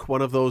ankh,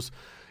 one of those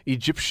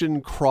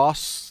Egyptian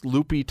cross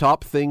loopy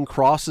top thing,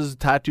 crosses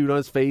tattooed on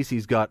his face.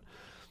 He's an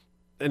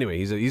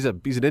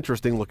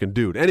interesting looking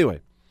dude. Anyway,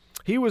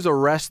 he was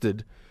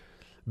arrested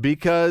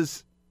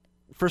because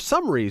for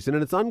some reason,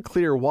 and it's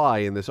unclear why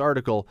in this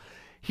article,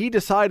 he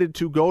decided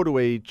to go to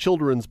a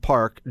children's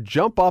park,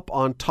 jump up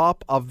on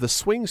top of the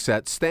swing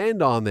set,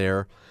 stand on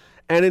there,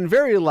 and in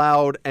very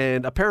loud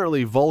and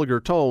apparently vulgar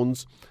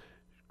tones,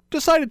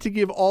 decided to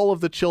give all of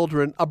the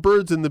children a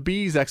birds and the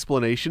bees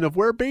explanation of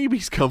where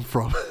babies come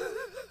from.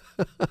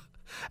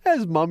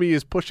 As Mummy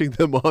is pushing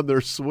them on their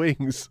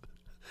swings,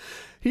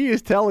 he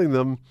is telling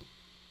them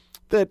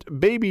that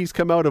babies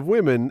come out of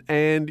women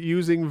and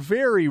using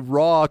very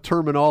raw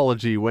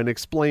terminology when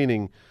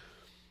explaining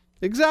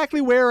exactly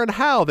where and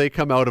how they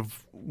come out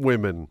of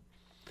women.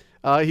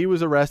 He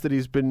was arrested.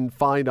 He's been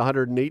fined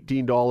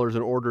 $118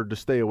 and ordered to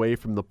stay away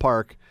from the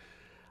park.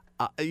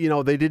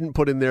 They didn't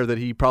put in there that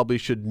he probably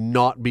should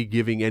not be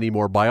giving any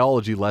more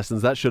biology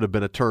lessons. That should have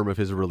been a term of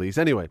his release.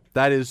 Anyway,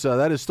 that is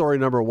story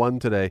number 1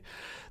 today.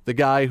 The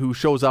guy who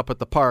shows up at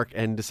the park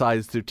and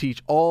decides to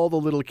teach all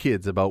the little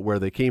kids about where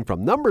they came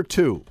from. Number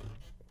 2,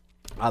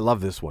 I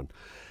love this one.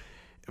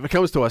 It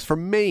comes to us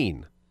from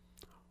Maine.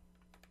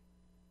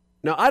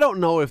 Now, I don't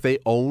know if they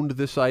owned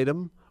this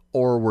item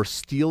or were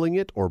stealing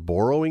it or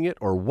borrowing it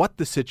or what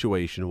the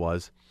situation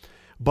was,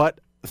 but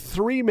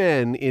 3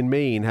 men in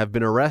Maine have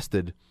been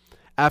arrested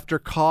after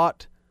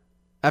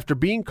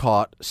being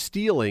caught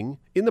stealing,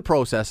 in the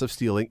process of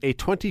stealing, a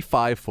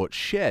 25-foot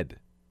shed.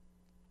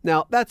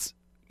 Now, that's,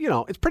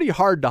 it's pretty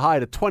hard to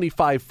hide a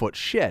 25-foot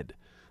shed.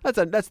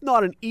 That's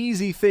not an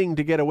easy thing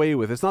to get away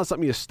with. It's not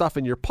something you stuff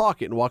in your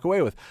pocket and walk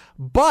away with.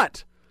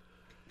 But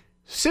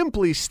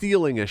simply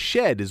stealing a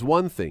shed is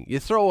one thing. You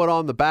throw it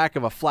on the back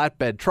of a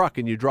flatbed truck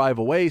and you drive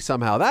away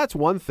somehow. That's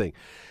one thing.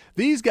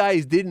 These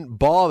guys didn't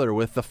bother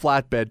with the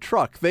flatbed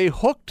truck. They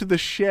hooked the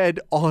shed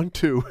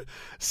onto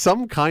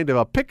some kind of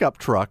a pickup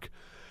truck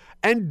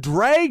and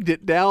dragged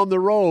it down the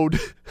road.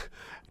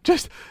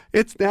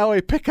 It's now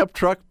a pickup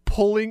truck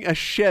pulling a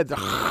shed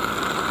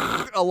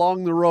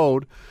along the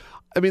road.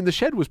 I mean, the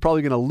shed was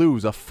probably going to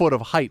lose a foot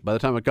of height by the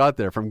time it got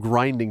there from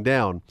grinding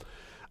down.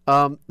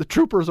 The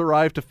troopers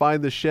arrived to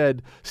find the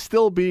shed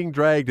still being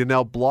dragged and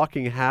now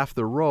blocking half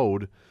the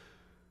road.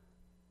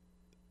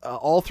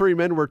 All three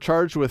men were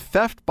charged with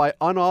theft by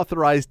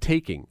unauthorized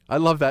taking. I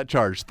love that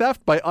charge.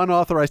 Theft by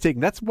unauthorized taking.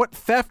 That's what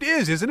theft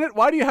is, isn't it?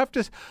 Why do you have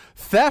to...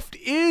 Theft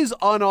is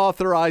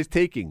unauthorized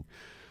taking.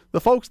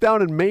 The folks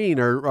down in Maine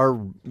are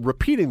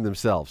repeating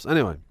themselves.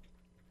 Anyway,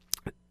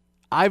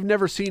 I've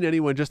never seen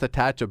anyone just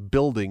attach a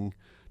building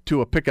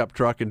to a pickup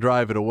truck and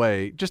drive it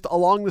away just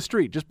along the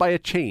street, just by a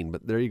chain.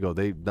 But there you go.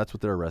 That's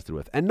what they're arrested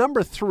with. And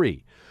number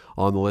 3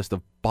 on the list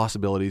of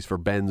possibilities for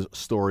Ben's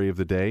story of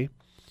the day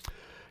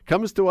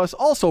comes to us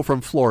also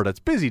from Florida. It's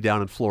busy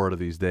down in Florida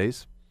these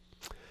days.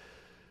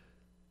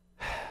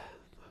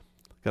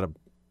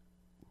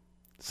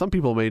 Some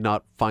people may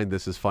not find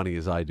this as funny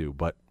as I do,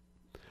 but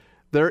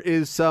there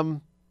is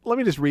some... Let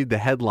me just read the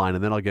headline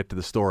and then I'll get to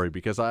the story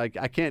because I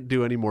can't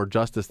do any more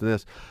justice than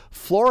this.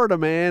 Florida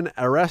man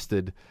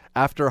arrested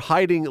after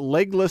hiding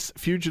legless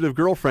fugitive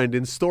girlfriend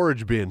in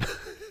storage bin.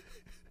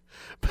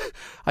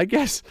 I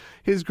guess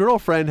his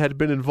girlfriend had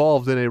been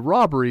involved in a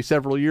robbery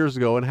several years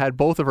ago and had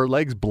both of her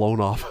legs blown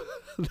off.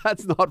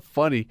 That's not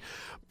funny.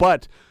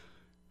 But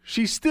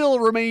she still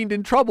remained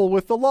in trouble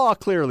with the law,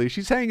 clearly.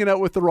 She's hanging out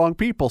with the wrong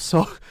people.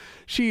 So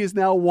she is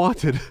now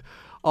wanted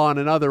on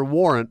another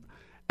warrant.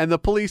 And the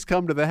police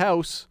come to the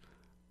house,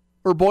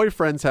 her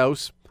boyfriend's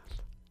house.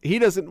 He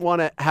doesn't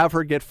want to have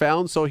her get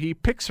found, so he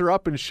picks her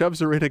up and shoves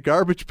her in a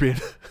garbage bin,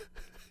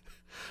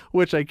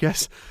 which I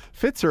guess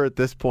fits her at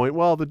this point.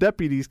 Well, the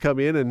deputies come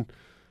in, and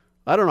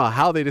I don't know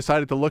how they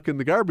decided to look in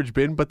the garbage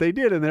bin, but they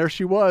did, and there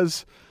she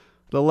was,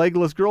 the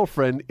legless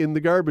girlfriend in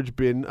the garbage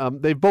bin.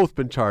 They've both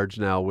been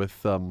charged now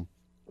with a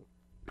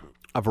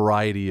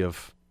variety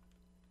of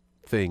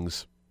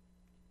things.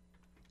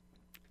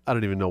 I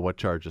don't even know what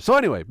charges. So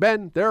anyway,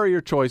 Ben, there are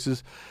your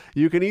choices.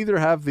 You can either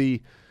have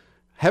the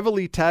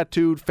heavily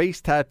tattooed, face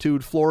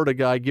tattooed Florida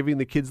guy giving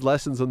the kids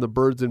lessons on the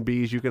birds and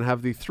bees. You can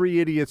have the 3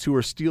 idiots who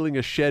are stealing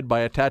a shed by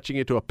attaching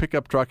it to a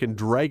pickup truck and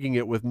dragging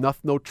it with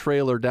no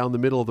trailer down the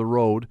middle of the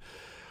road.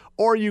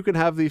 Or you can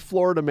have the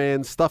Florida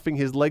man stuffing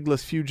his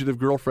legless fugitive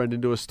girlfriend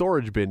into a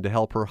storage bin to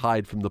help her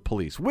hide from the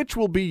police. Which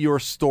will be your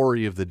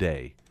story of the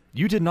day?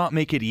 You did not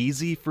make it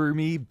easy for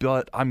me,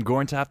 but I'm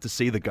going to have to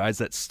say the guys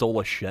that stole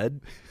a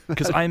shed.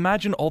 Because I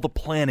imagine all the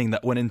planning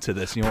that went into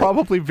this. You know,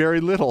 probably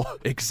very little.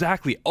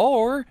 Exactly.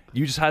 Or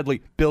you just had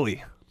like,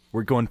 Billy,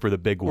 we're going for the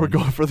big one. We're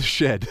going for the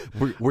shed.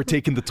 We're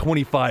taking the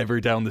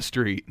 25er down the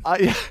street.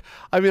 I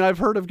mean, I've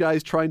heard of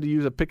guys trying to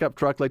use a pickup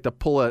truck like to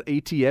pull an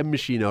ATM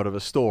machine out of a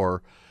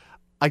store.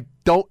 I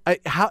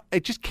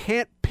just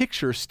can't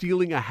picture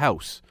stealing a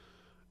house.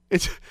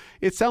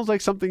 It sounds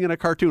like something in a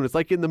cartoon. It's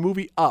like in the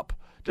movie Up.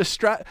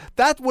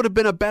 That would have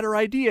been a better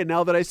idea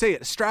now that I say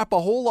it. Strap a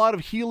whole lot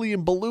of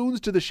helium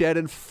balloons to the shed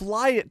and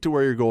fly it to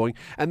where you're going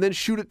and then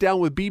shoot it down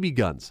with BB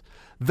guns.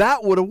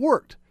 That would have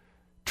worked.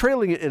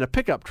 Trailing it in a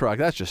pickup truck,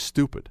 that's just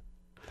stupid.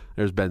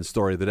 There's Ben's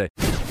story of the day.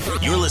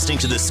 You're listening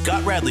to The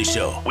Scott Radley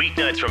Show,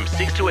 weeknights from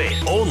 6 to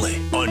 8, only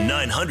on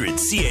 900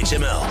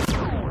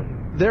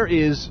 CHML. There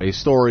is a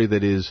story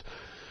that is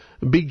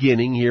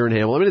beginning here in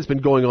Hamilton. I mean, it's been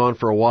going on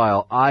for a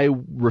while. I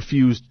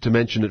refused to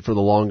mention it for the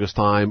longest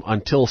time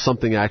until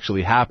something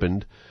actually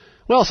happened.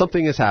 Well,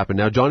 something has happened.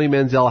 Now, Johnny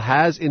Manziel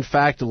has, in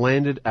fact,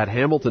 landed at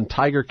Hamilton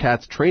Tiger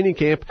Cats training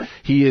camp.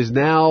 He is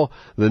now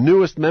the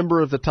newest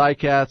member of the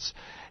Ticats.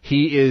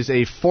 He is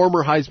a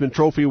former Heisman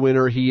Trophy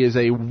winner. He is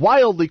a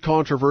wildly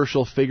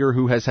controversial figure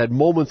who has had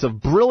moments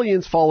of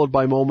brilliance followed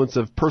by moments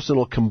of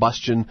personal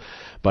combustion.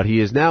 But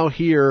he is now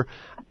here,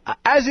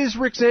 as is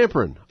Rick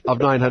Zamperin of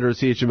 900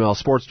 CHML,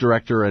 sports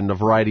director and a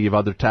variety of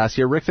other tasks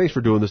here. Rick, thanks for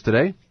doing this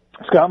today.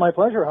 Scott, my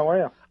pleasure. How are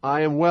you?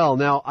 I am well.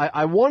 Now,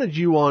 I wanted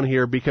you on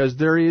here because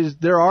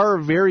there are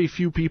very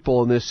few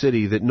people in this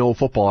city that know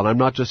football, and I'm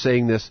not just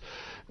saying this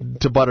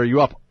to butter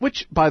you up,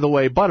 which, by the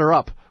way, butter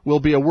up will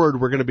be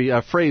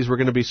a phrase we're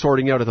going to be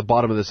sorting out at the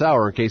bottom of this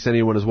hour in case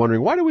anyone is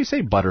wondering, why do we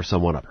say butter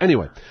someone up?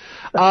 Anyway,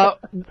 I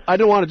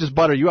don't want to just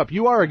butter you up.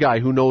 You are a guy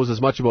who knows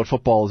as much about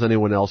football as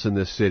anyone else in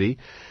this city.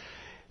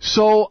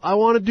 So I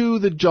want to do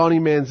the Johnny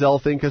Manziel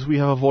thing because we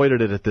have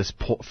avoided it at this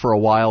for a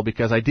while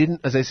because I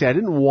didn't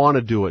want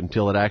to do it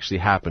until it actually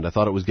happened. I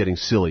thought it was getting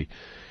silly.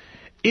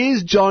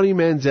 Is Johnny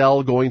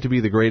Manziel going to be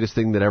the greatest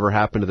thing that ever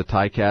happened to the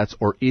Ticats,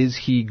 or is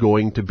he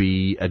going to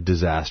be a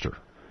disaster?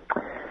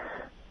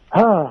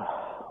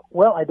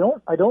 Well, I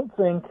don't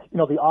think,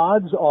 the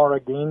odds are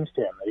against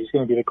him that he's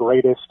going to be the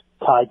greatest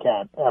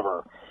Ticat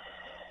ever.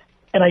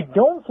 And I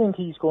don't think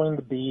he's going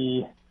to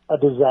be a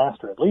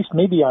disaster. At least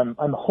maybe I'm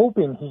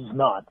hoping he's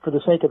not, for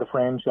the sake of the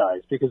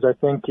franchise, because I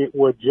think it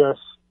would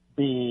just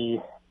be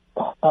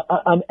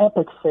an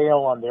epic fail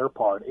on their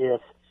part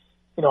if,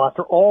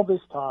 after all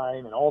this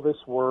time and all this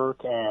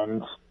work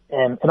and,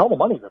 and all the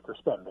money that they're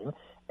spending,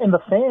 and the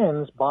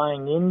fans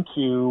buying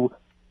into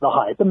the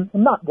hype, and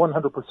not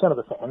 100% of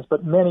the fans,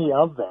 but many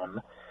of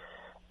them,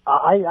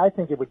 I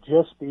think it would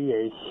just be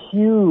a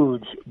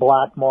huge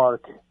black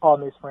mark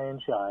on this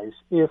franchise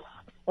if,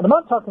 and I'm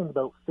not talking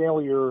about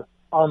failure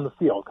on the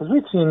field, because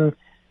we've seen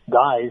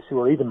guys who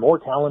are even more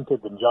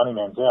talented than Johnny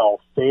Manziel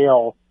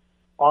fail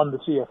on the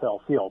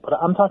CFL field, but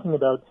I'm talking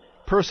about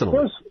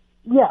personally.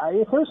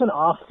 If there's an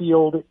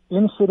off-field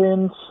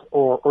incident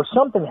or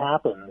something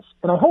happens,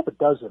 and I hope it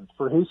doesn't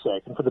for his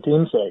sake and for the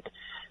team's sake,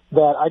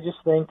 that I just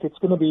think it's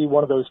going to be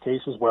one of those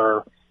cases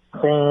where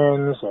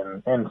fans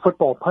and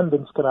football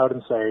pundits come out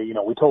and say,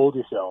 we told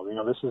you so.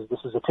 This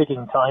is a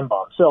ticking time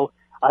bomb. So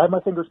I have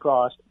my fingers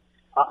crossed.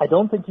 I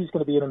don't think he's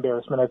going to be an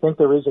embarrassment. I think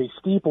there is a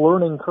steep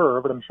learning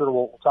curve, and I'm sure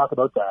we'll talk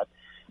about that.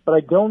 But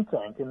I don't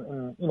think,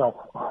 and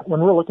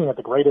when we're looking at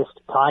the greatest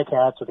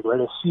Ticats or the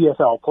greatest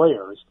CFL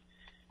players,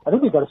 I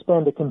think we've got to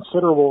spend a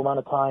considerable amount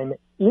of time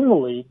in the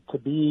league to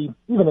be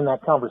even in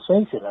that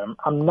conversation. And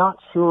I'm not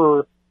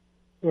sure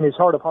in his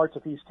heart of hearts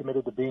if he's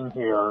committed to being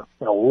here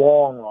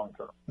long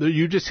term.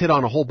 You just hit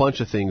on a whole bunch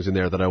of things in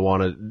there that I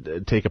want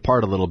to take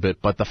apart a little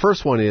bit. But the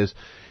first one is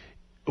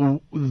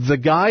the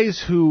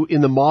guys who, in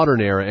the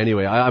modern era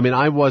anyway,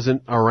 I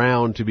wasn't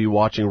around to be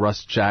watching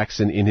Russ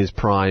Jackson in his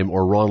prime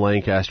or Ron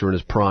Lancaster in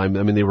his prime.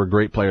 I mean, they were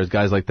great players,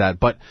 guys like that.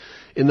 But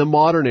in the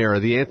modern era,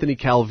 the Anthony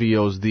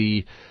Calvillos,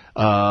 the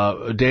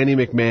Danny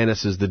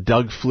McManuses, the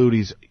Doug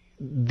Flutys,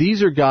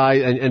 these are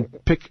guys, and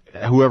pick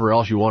whoever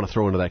else you want to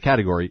throw into that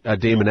category,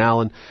 Damon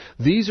Allen.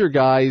 These are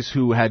guys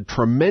who had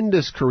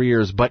tremendous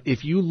careers, but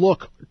if you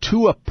look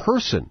to a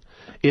person,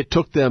 it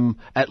took them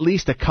at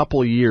least a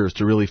couple of years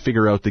to really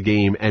figure out the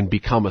game and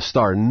become a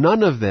star.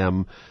 None of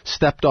them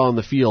stepped on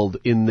the field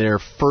in their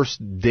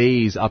first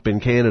days up in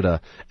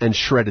Canada and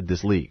shredded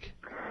this league.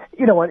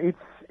 You know what?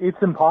 It's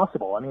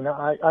impossible. I mean,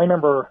 I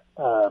remember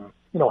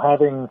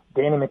having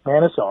Danny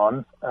McManus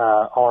on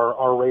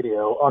our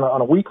radio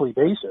on a weekly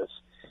basis,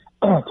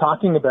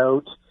 talking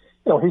about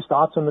his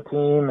thoughts on the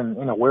team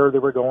and where they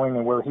were going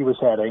and where he was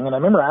heading. And I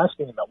remember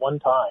asking him at one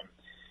time,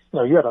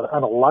 you had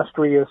an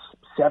illustrious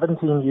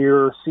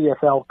 17-year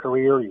CFL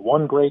career. You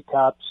won Grey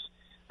Cups,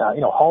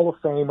 Hall of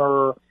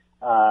Famer,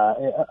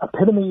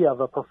 epitome of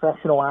a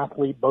professional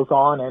athlete, both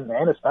on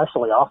and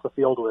especially off the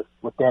field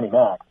with Danny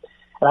Mac.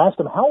 And I asked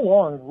him, how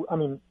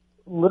long,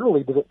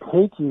 literally did it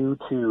take you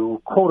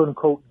to, quote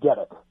unquote, get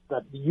it?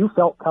 That you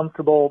felt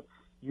comfortable,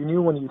 you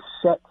knew when you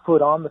set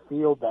foot on the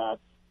field that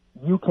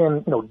you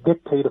can,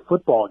 dictate a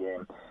football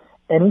game.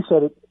 And he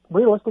said,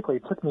 realistically,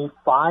 it took me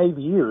 5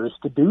 years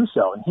to do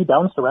so. And he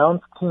bounced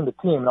around from team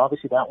to team, and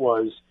obviously that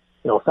was,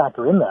 a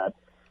factor in that.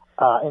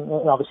 And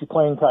obviously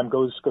playing time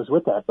goes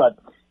with that. But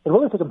it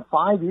really took him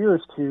 5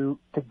 years to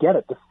get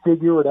it, to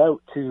figure it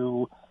out,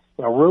 to,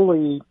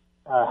 really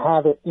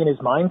have it in his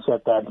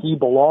mindset that he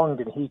belonged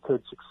and he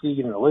could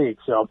succeed in the league.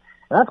 So,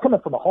 and that's coming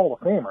from a Hall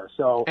of Famer.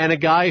 So, and a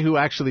guy who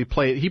actually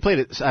played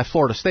at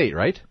Florida State,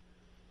 right?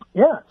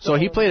 Yeah. So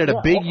he played at a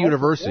big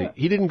university. Yeah.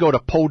 He didn't go to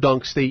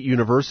Podunk State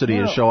University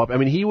and show up. I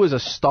mean, he was a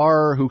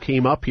star who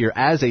came up here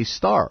as a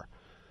star.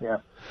 Yeah.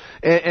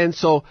 And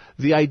so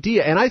the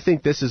idea, and I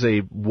think this is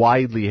a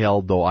widely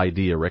held, though,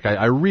 idea, Rick.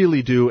 I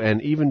really do,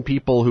 and even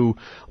people who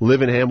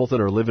live in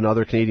Hamilton or live in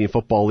other Canadian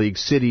Football League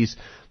cities,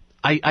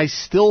 I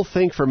still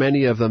think for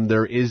many of them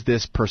there is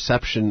this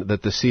perception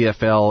that the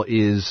CFL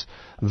is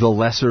the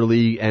lesser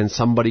league and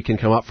somebody can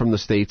come up from the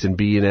States and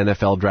be an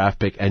NFL draft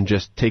pick and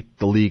just take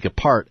the league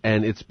apart.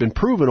 And it's been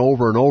proven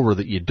over and over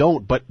that you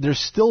don't, but there's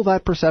still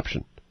that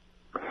perception.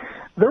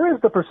 There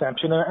is the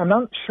perception, and I'm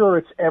not sure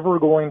it's ever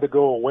going to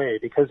go away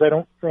because I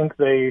don't think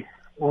they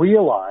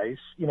realize,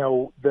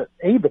 that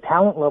A, the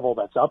talent level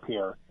that's up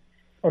here,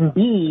 and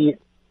B,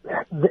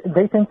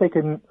 they think they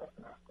can.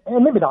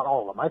 And maybe not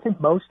all of them. I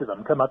think most of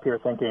them come up here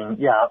thinking,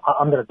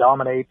 I'm going to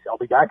dominate. I'll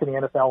be back in the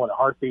NFL in a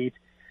heartbeat.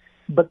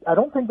 But I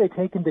don't think they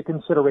take into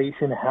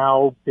consideration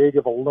how big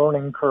of a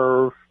learning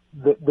curve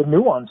the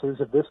nuances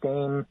of this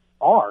game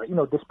are.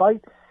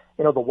 Despite,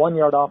 the 1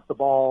 yard off the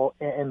ball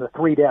and the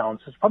 3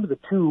 downs, it's probably the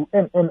two,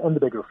 and the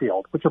bigger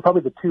field, which are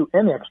probably the two,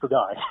 and the extra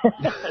guy,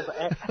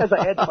 as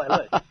I add to my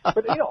list.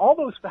 But, all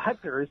those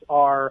factors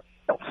are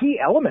key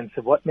elements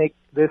of what make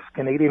this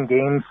Canadian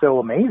game so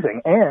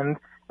amazing. And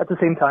at the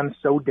same time,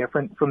 so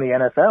different from the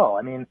NFL.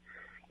 I mean,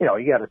 you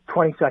got a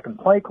 20-second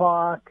play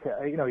clock.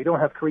 You don't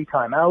have 3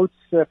 timeouts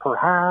per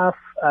half.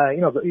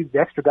 The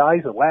extra guys,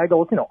 the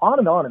waggles, on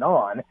and on and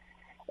on.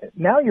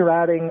 Now you're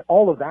adding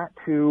all of that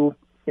to,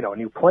 a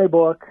new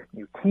playbook,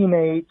 new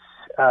teammates.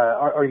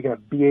 Are you going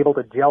to be able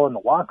to gel in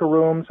the locker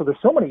room? So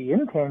there's so many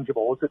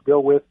intangibles that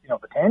go with,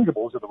 the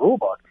tangibles of the rule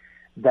book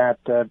that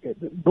the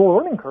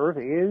learning curve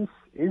is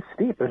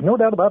steep. There's no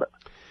doubt about it.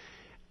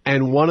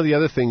 And one of the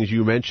other things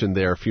you mentioned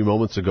there a few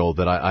moments ago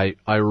that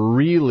I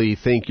really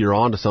think you're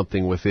onto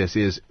something with this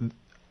is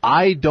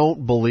I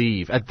don't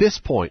believe at this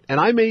point, and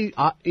I may,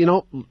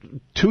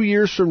 2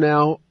 years from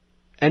now,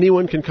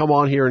 anyone can come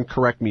on here and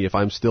correct me if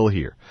I'm still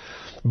here,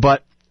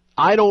 but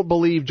I don't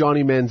believe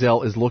Johnny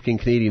Manziel is looking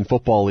Canadian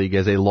Football League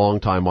as a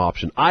long-time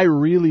option. I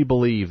really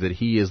believe that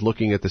he is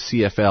looking at the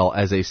CFL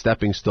as a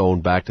stepping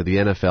stone back to the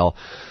NFL.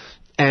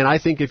 And I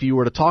think if you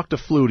were to talk to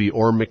Flutie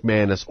or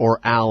McManus or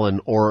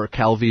Allen or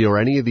Calvi or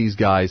any of these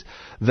guys,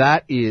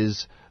 that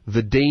is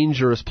the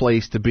dangerous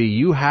place to be.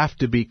 You have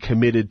to be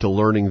committed to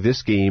learning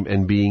this game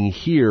and being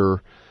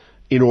here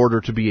in order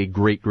to be a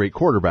great, great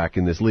quarterback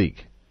in this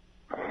league.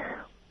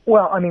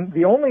 Well, I mean,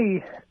 the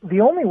only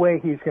way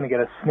he's going to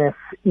get a sniff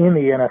in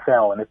the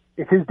NFL, and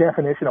if his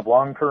definition of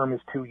long-term is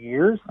 2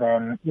 years,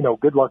 then,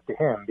 good luck to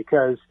him,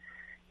 because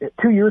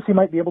 2 years he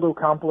might be able to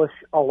accomplish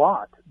a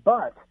lot,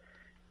 but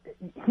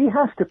he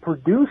has to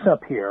produce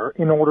up here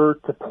in order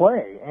to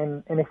play,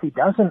 and if he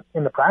doesn't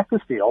in the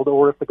practice field,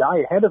 or if the guy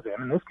ahead of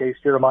him, in this case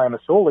Jeremiah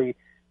Masoli,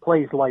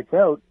 plays lights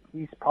out,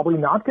 he's probably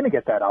not going to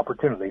get that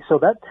opportunity. So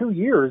that 2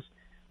 years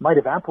might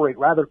evaporate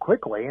rather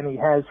quickly, and he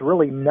has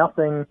really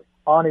nothing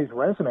on his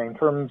resume in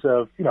terms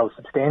of,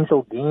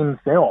 substantial game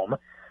film,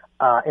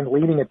 and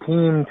leading a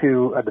team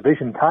to a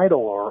division title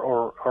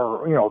or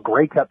a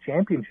Grey Cup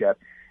championship.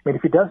 I mean,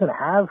 if he doesn't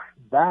have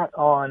that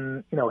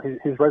on,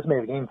 his resume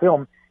of game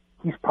film,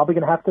 he's probably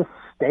going to have to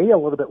stay a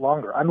little bit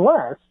longer,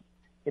 unless,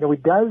 he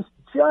does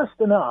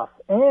just enough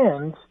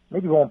and,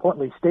 maybe more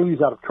importantly,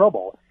 stays out of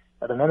trouble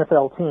at an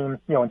NFL team.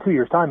 In 2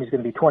 years' time, he's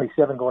going to be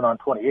 27 going on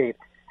 28.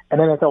 An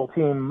NFL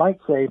team might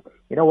say,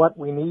 you know what,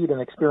 we need an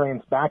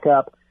experienced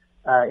backup.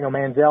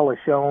 Manziel has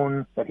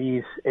shown that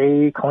he's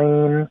A,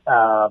 clean,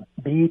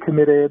 B,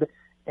 committed,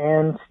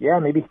 and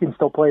maybe he can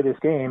still play this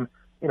game.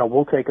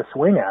 We'll take a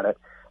swing at it.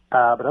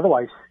 But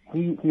otherwise,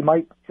 he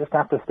might just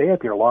have to stay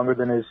up here longer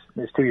than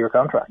his 2-year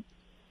contract.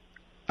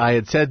 I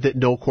had said that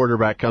no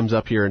quarterback comes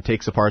up here and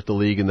takes apart the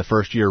league in the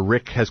first year.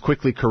 Rick has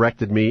quickly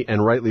corrected me,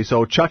 and rightly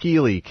so. Chuck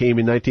Ely came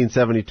in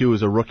 1972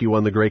 as a rookie,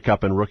 won the Grey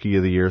Cup and Rookie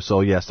of the Year. So,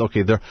 yes,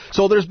 okay.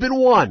 There's been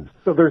one.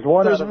 So there's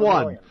one. There's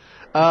one.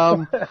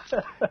 Now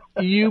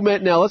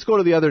let's go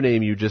to the other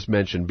name you just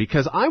mentioned,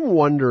 because I'm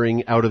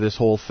wondering out of this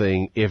whole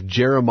thing if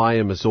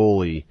Jeremiah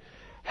Masoli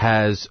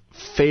has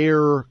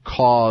fair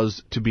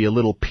cause to be a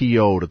little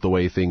PO'd at the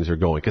way things are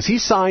going. Because he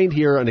signed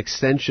here an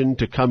extension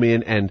to come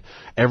in, and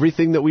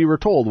everything that we were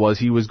told was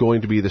he was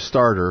going to be the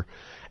starter.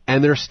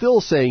 And they're still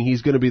saying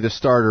he's going to be the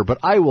starter, but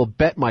I will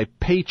bet my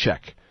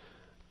paycheck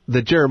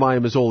that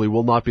Jeremiah Masoli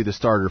will not be the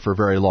starter for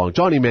very long.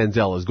 Johnny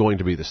Manziel is going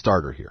to be the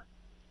starter here.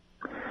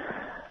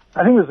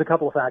 I think there's a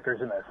couple of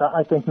factors in this.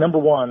 I think, number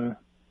one,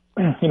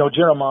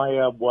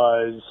 Jeremiah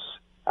was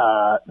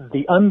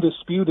the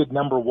undisputed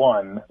number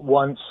one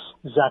once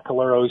Zach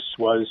Collaros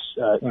was,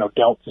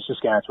 dealt to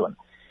Saskatchewan.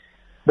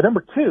 But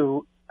number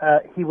two,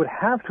 he would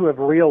have to have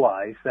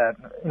realized that,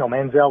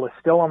 Manziel is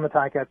still on the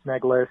Ticats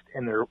neg list,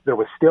 and there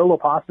was still a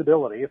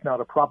possibility, if not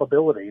a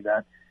probability,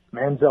 that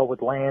Manziel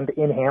would land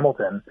in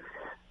Hamilton.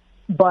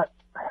 But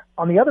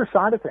on the other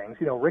side of things,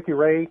 Ricky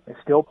Ray is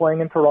still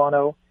playing in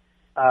Toronto.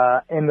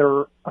 And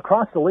there,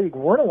 across the league,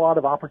 weren't a lot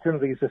of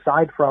opportunities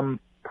aside from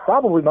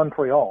probably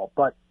Montreal.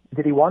 But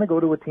did he want to go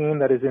to a team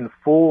that is in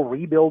full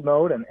rebuild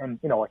mode and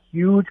a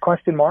huge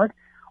question mark,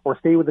 or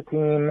stay with a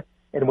team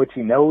in which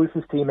he knows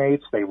his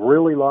teammates, they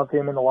really love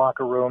him in the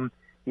locker room,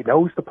 he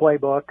knows the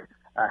playbook,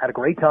 had a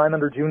great time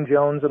under June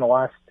Jones in the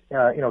last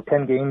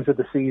 10 games of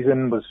the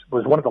season,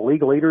 was one of the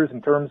league leaders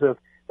in terms of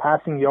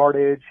passing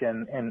yardage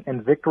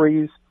and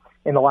victories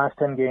in the last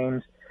 10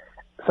 games.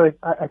 So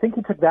I think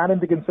he took that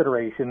into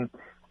consideration.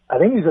 I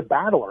think he's a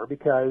battler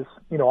because,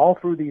 all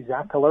through the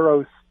Zach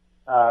Collaros,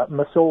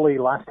 Masoli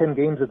last 10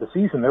 games of the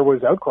season, there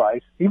was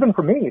outcries, even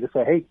for me, to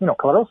say, hey,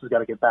 Collaros has got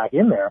to get back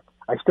in there.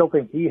 I still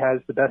think he has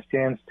the best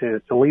chance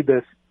to lead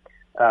this,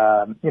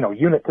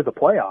 unit to the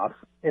playoffs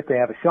if they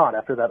have a shot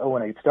after that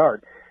 0-8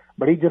 start.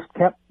 But he just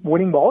kept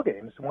winning ball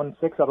games, won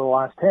 6 out of the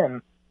last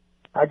 10.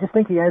 I just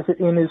think he has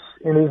it in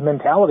his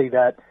mentality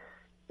that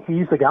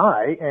he's the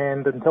guy,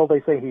 and until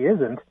they say he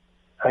isn't,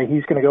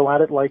 he's going to go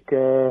at it like,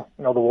 the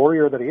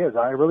warrior that he is.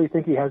 I really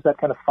think he has that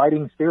kind of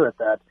fighting spirit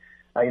that,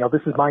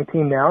 this is my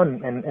team now,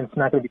 and it's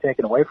not going to be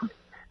taken away from me.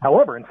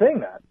 However, in saying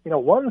that,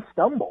 one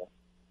stumble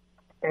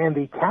and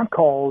the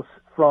catcalls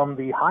from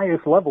the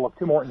highest level of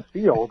Tim Hortons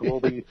Field will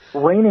be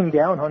raining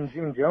down on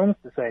June Jones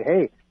to say,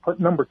 hey, put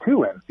number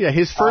 2 in. Yeah,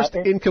 his first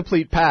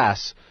incomplete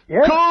pass.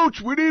 Yeah. Coach,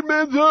 we need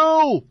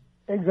Manziel!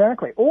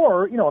 Exactly.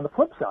 Or, on the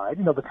flip side,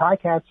 the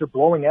Ticats are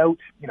blowing out,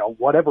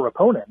 whatever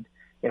opponent.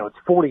 It's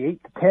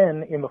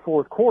 48-10 in the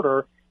fourth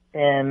quarter,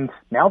 and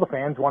now the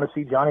fans want to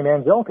see Johnny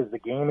Manziel because the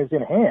game is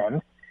in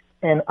hand.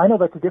 And I know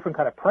that's a different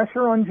kind of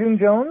pressure on June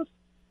Jones,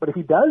 but if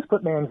he does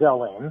put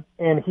Manziel in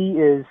and he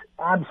is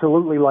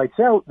absolutely lights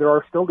out, there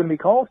are still going to be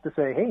calls to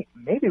say, hey,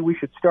 maybe we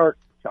should start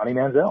Johnny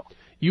Manziel.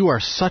 You are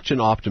such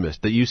an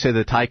optimist that you say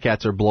the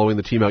Ticats are blowing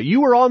the team out.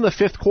 You were on the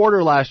fifth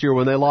quarter last year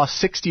when they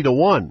lost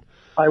 60-1.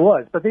 I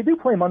was, but they do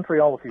play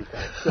Montreal a few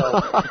times.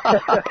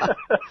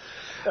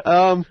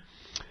 So.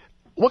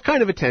 What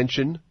kind of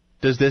attention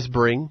does this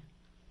bring?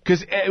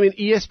 Because,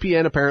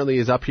 ESPN apparently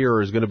is up here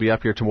or is going to be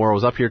up here tomorrow,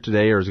 is up here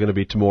today or is going to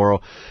be tomorrow.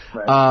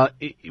 Right.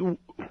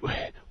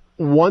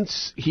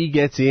 Once he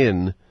gets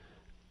in,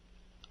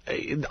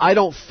 I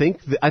don't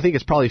think. I think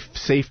it's probably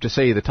safe to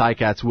say the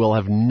Ticats will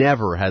have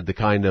never had the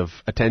kind of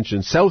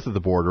attention south of the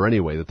border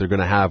anyway that they're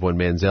going to have when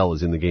Manziel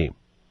is in the game.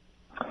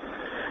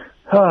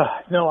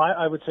 No,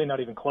 I would say not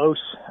even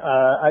close.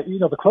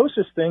 The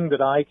closest thing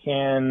that I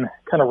can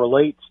kind of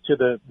relate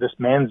to this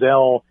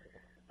Manziel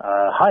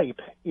hype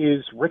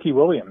is Ricky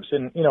Williams,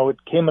 and it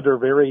came under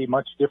very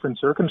much different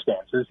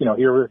circumstances.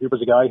 Here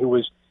was a guy who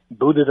was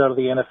booted out of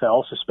the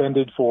NFL,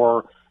 suspended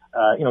for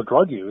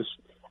drug use,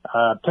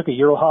 took a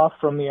year off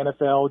from the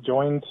NFL,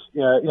 joined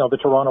the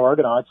Toronto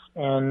Argonauts,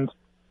 and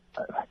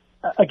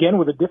again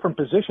with a different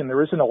position.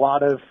 There isn't a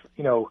lot of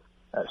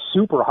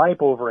super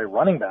hype over a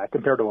running back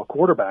compared to a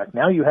quarterback.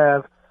 Now you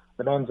have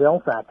the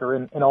Manziel factor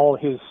and all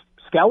his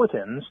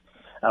skeletons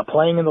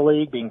playing in the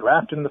league, being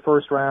drafted in the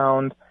first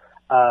round,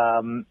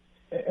 and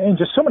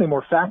just so many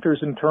more factors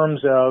in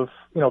terms of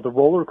the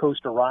roller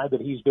coaster ride that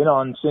he's been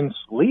on since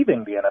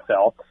leaving the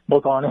NFL,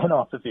 both on and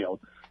off the field.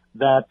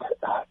 That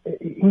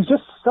he's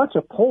just such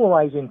a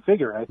polarizing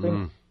figure. And I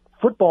think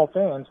football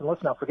fans, and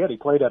let's not forget, he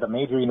played at a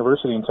major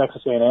university in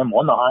Texas A&M,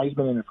 won the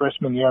Heisman in the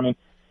freshman year. I mean,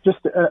 just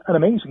an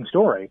amazing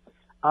story.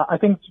 I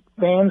think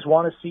fans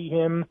want to see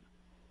him.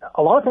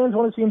 A lot of fans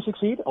want to see him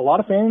succeed. A lot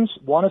of fans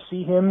want to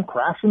see him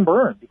crash and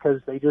burn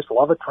because they just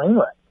love a train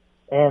wreck.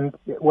 And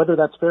whether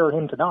that's fair or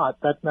him to not,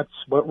 that's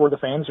where the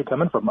fans are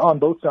coming from on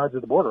both sides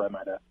of the border, I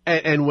might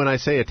add. And when I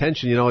say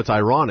attention, it's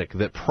ironic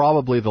that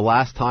probably the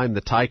last time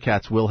the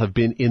Ticats will have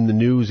been in the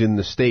news in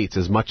the States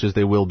as much as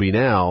they will be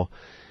now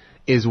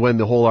is when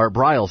the whole Art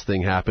Briles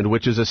thing happened,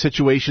 which is a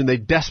situation they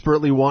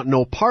desperately want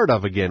no part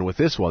of again with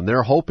this one.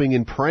 They're hoping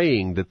and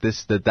praying that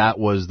that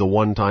was the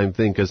one-time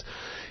thing, because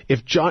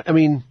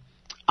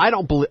I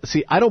don't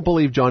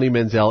believe Johnny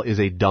Manziel is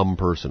a dumb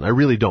person. I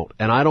really don't.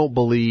 And I don't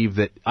believe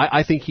that.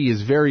 I think he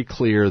is very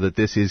clear that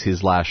this is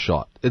his last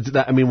shot.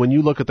 When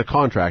you look at the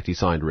contract he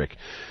signed, Rick,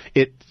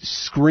 it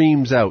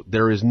screams out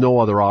there is no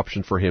other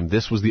option for him.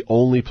 This was the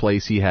only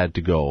place he had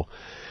to go.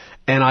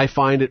 And I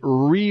find it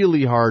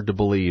really hard to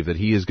believe that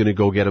he is going to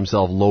go get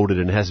himself loaded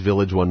in Hess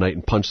Village one night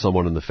and punch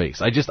someone in the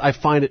face. I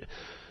find it.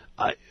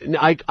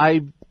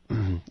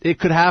 It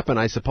could happen,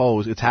 I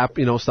suppose. It's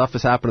stuff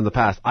has happened in the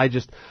past.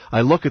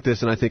 I look at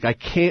this and I think I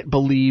can't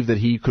believe that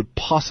he could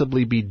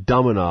possibly be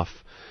dumb enough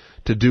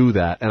to do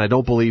that, and I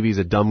don't believe he's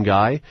a dumb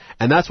guy.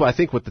 And that's why I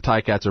think what the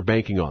Ticats are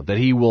banking on, that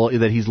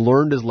he's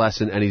learned his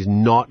lesson and he's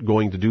not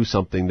going to do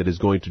something that is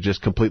going to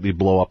just completely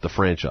blow up the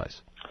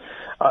franchise.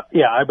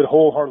 I would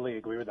wholeheartedly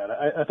agree with that.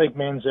 I think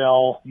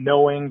Manziel,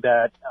 knowing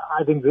that,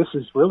 I think this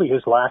is really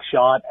his last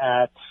shot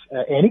at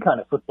any kind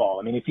of football.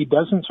 I mean, if he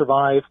doesn't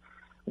survive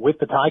with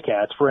the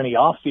Ticats for any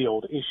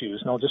off-field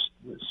issues, and I'll just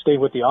stay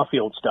with the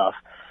off-field stuff,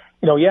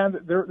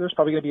 there's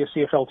probably going to be a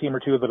CFL team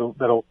or two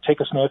that'll take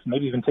a sniff,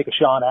 maybe even take a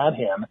shot at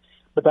him,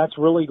 but that's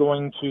really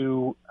going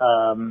to,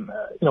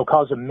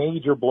 cause a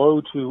major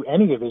blow to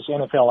any of his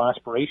NFL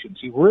aspirations.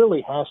 He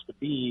really has to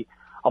be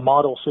a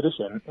model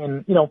citizen.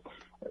 And,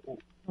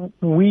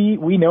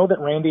 we know that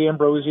Randy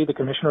Ambrosie, the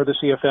commissioner of the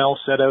CFL,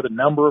 set out a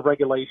number of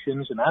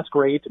regulations, and that's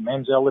great, and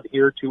Manziel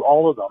adhered to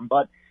all of them,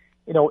 but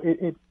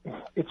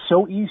it's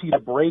so easy to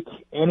break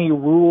any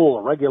rule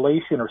or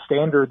regulation or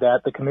standard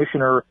that the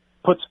commissioner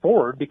puts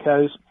forward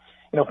because,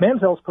 if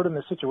Manziel's put in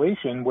a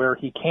situation where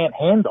he can't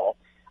handle,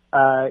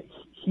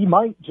 he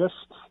might just,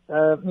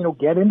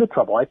 get into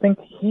trouble. I think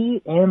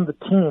he and the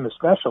team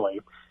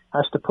especially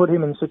has to put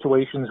him in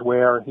situations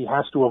where he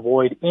has to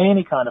avoid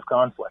any kind of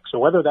conflict. So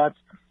whether that's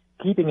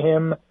keeping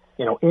him,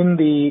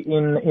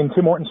 in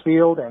Tim Hortons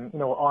Field and,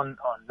 on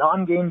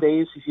non-game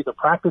days, he's either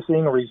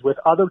practicing or he's with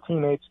other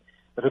teammates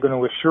that are going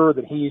to assure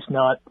that he's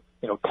not,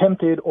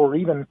 tempted or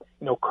even,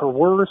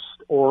 coerced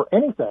or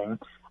anything,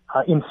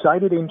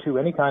 incited into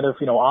any kind of,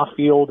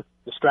 off-field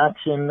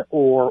distraction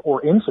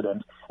or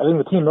incident. I think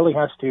the team really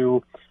has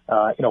to,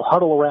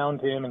 huddle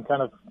around him and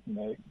kind of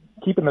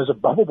keep him as a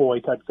bubble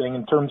boy type thing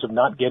in terms of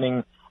not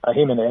getting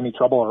him into any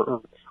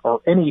trouble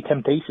or any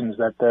temptations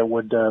that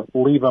would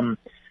leave him,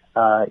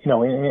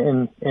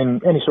 in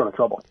any sort of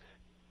trouble.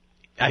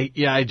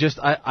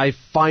 I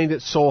find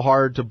it so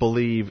hard to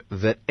believe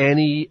that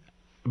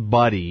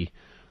anybody,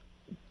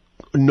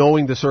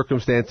 knowing the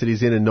circumstance that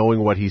he's in and knowing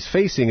what he's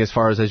facing as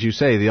far as you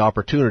say, the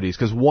opportunities,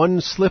 because one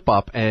slip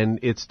up and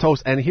it's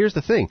toast. And here's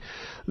the thing,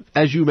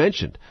 as you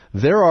mentioned,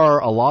 there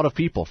are a lot of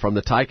people from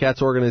the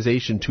Ticats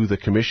organization to the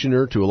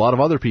commissioner to a lot of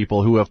other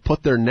people who have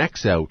put their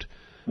necks out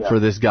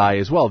for this guy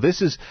as well.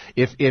 This is,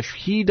 if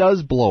he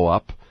does blow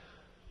up,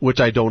 which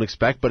I don't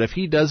expect, but if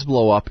he does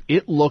blow up,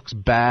 it looks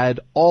bad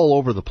all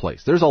over the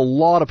place. There's a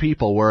lot of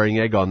people wearing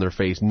egg on their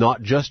face,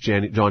 not just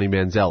Johnny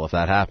Manziel, if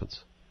that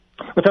happens.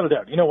 Without a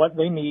doubt. You know what?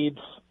 They need,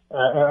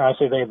 I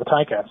say they, the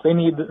Ticats, they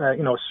need,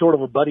 sort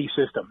of a buddy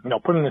system.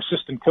 Put an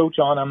assistant coach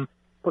on him,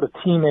 put a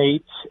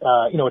teammate,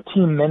 a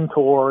team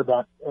mentor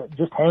that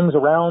just hangs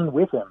around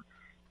with him.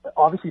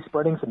 Obviously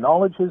spreading some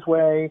knowledge his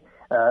way,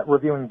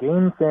 reviewing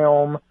game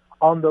film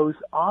on those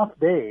off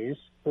days,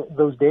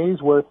 those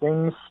days where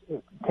things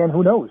can,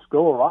 who knows,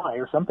 go awry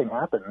or something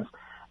happens.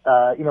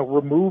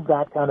 remove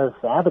that kind of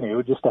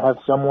avenue just to have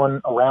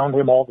someone around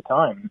him all the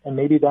time. And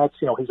maybe that's,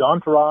 his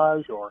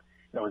entourage or,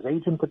 his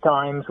agent at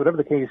times, whatever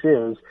the case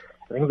is.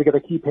 I think we got to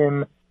keep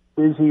him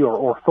busy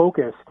or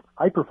focused,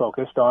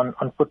 hyper-focused on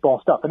football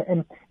stuff.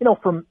 And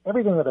from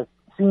everything that I've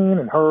seen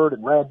and heard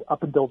and read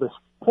up until this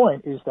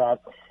point is that,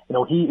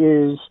 he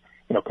is,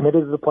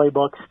 committed to the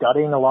playbook,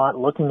 studying a lot,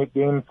 looking at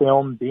game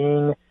film,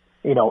 being,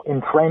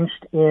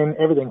 entrenched in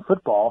everything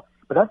football.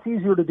 But that's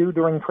easier to do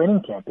during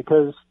training camp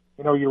because,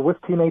 you're with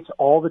teammates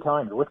all the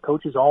time. You're with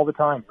coaches all the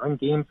time. You're in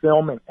game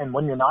film, and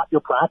when you're not,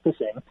 you're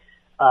practicing,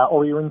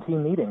 or you're in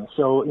team meetings.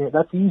 So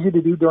that's easy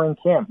to do during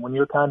camp when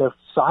you're kind of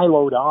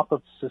siloed off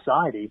of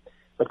society.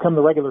 But come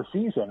the regular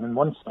season, and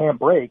once camp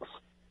breaks,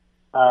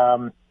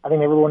 I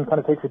think everyone kind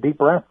of takes a deep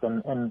breath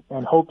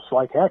and hopes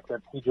like heck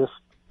that he just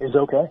is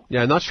okay.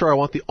 Yeah, I'm not sure I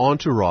want the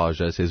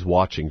entourage as his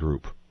watching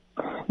group.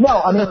 No,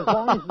 I mean, as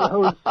long as the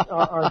hosts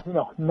are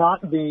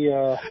not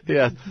the...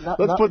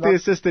 let's put the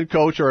assistant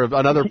coach or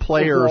another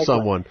player or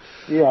someone.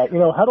 Yeah,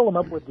 huddle them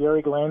up with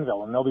Gary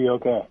Glanville and they'll be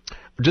okay.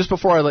 Just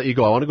before I let you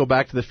go, I want to go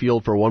back to the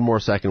field for one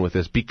more second with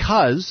this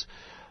because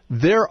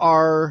there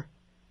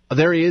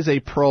is a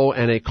pro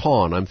and a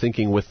con, I'm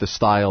thinking, with the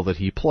style that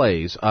he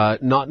plays.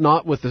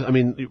 Not with the... I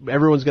mean,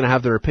 everyone's going to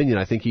have their opinion.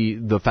 I think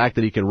the fact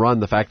that he can run,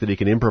 the fact that he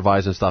can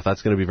improvise and stuff,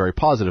 that's going to be very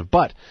positive.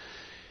 But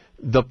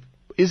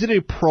is it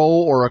a pro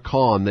or a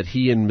con that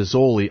he and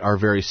Mazzoli are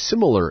very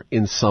similar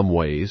in some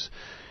ways?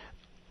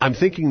 I'm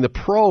thinking the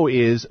pro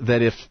is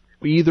that if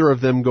either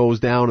of them goes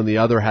down and the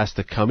other has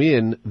to come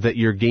in, that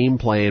your game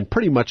plan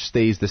pretty much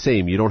stays the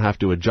same. You don't have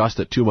to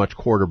adjust it too much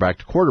quarterback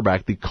to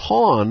quarterback. The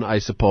con, I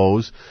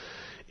suppose,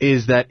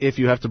 is that if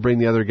you have to bring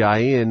the other guy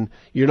in,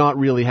 you're not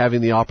really having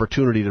the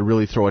opportunity to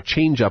really throw a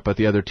change-up at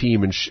the other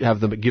team and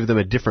give them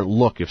a different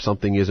look if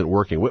something isn't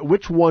working.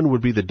 Which one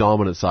would be the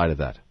dominant side of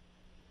that?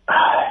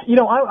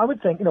 I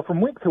would think,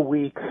 from week to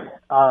week,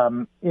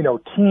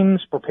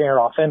 teams prepare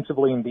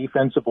offensively and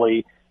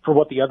defensively for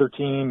what the other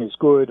team is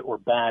good or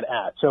bad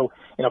at. So,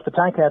 if the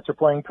Ticats are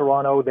playing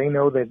Toronto, they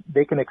know that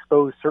they can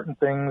expose certain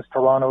things,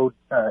 Toronto,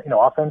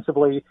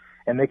 offensively,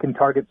 and they can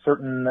target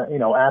certain,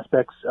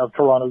 aspects of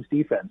Toronto's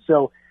defense.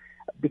 So,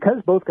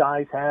 because both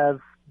guys have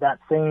that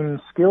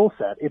same skill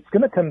set, it's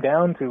going to come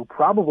down to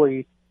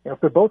probably, if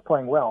they're both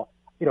playing well,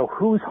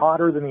 who's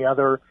hotter than the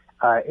other,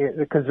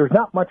 because there's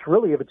not much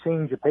really of a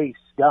change of pace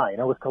guy.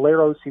 With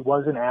Caleros, he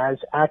wasn't as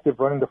active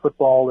running the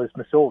football as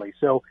Mazzoli.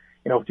 So,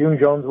 if June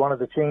Jones wanted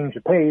to change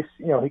the pace,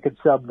 he could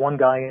sub one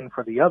guy in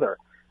for the other.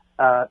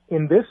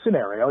 In this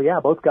scenario,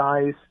 both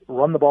guys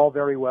run the ball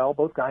very well.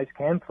 Both guys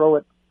can throw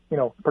it,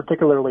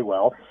 particularly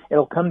well.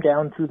 It'll come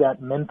down to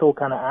that mental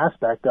kind of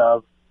aspect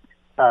of,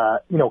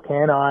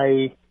 can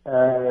I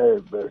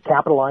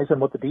capitalize on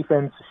what the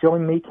defense is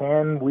showing me?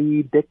 Can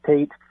we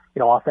dictate,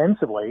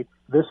 offensively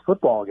this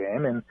football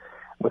game? And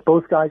with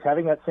both guys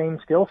having that same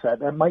skill set,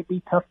 that might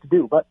be tough to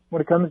do. But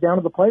when it comes down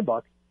to the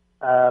playbook,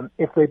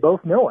 if they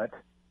both know it,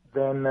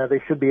 then they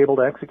should be able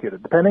to execute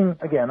it, depending,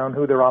 again, on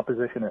who their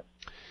opposition is.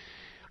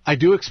 I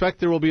do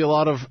expect there will be a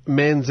lot of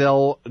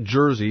Manziel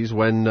jerseys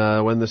when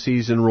the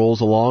season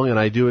rolls along, and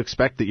I do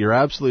expect that you're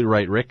absolutely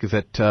right, Rick,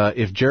 that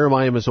if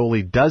Jeremiah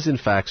Mazzoli does in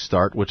fact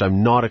start, which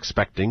I'm not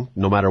expecting,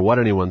 no matter what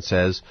anyone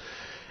says,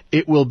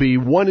 it will be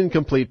one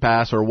incomplete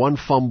pass or one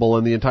fumble,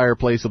 and the entire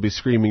place will be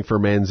screaming for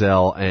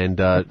Manziel. And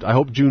I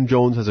hope June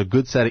Jones has a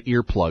good set of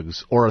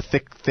earplugs or a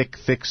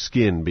thick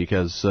skin,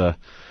 because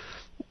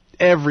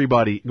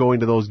everybody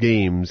going to those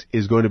games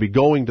is going to be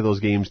going to those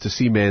games to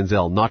see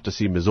Manziel, not to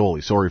see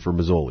Mazzoli. Sorry for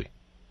Mazzoli.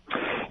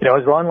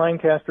 As Ron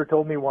Lancaster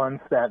told me once,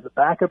 that the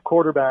backup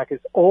quarterback is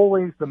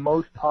always the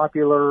most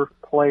popular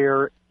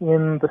player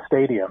in the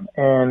stadium,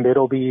 and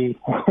it'll be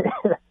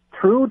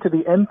true to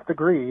the nth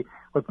degree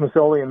with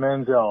Mazzoli and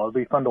Manziel. It'll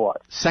be fun to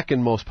watch.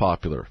 Second most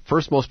popular.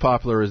 First most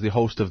popular is the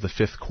host of the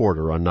fifth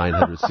quarter on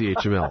 900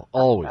 CHML.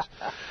 Always.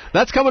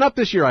 That's coming up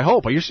this year, I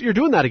hope. You're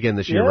doing that again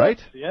this year, right?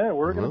 Yeah,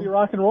 we're going to be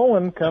rock and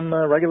rolling come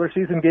regular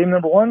season game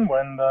number 1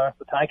 when the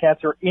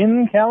Ticats are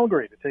in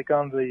Calgary to take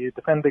on the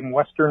defending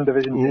Western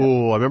Division champs.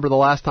 Ooh, I remember the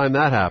last time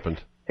that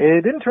happened.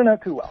 It didn't turn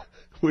out too well.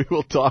 We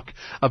will talk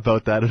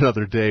about that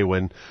another day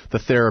when the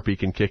therapy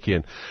can kick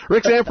in.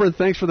 Rick Zamperin,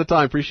 thanks for the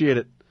time. Appreciate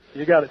it.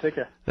 You got it. Take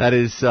care. That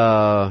is,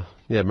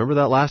 remember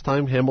that last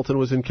time Hamilton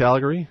was in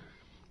Calgary?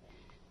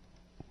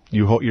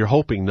 You're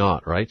hoping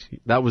not, right?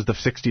 That was the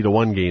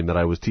 60-1 game that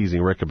I was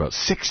teasing Rick about.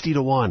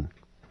 60-1.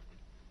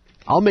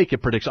 I'll make a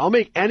prediction. I'll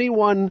make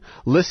anyone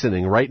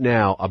listening right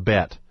now a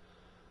bet.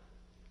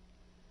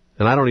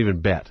 And I don't even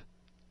bet.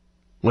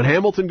 When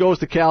Hamilton goes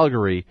to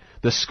Calgary,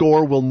 the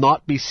score will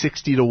not be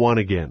 60-1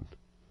 again.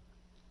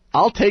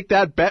 I'll take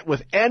that bet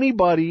with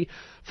anybody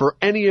for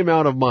any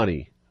amount of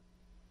money.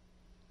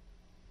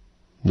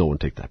 No one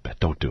take that bet.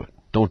 Don't do it.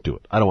 Don't do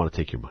it. I don't want to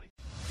take your money.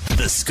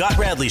 The Scott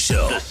Radley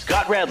Show. The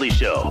Scott Radley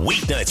Show.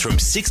 Weeknights from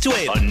 6 to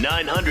 8 on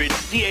 900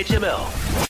 CHML.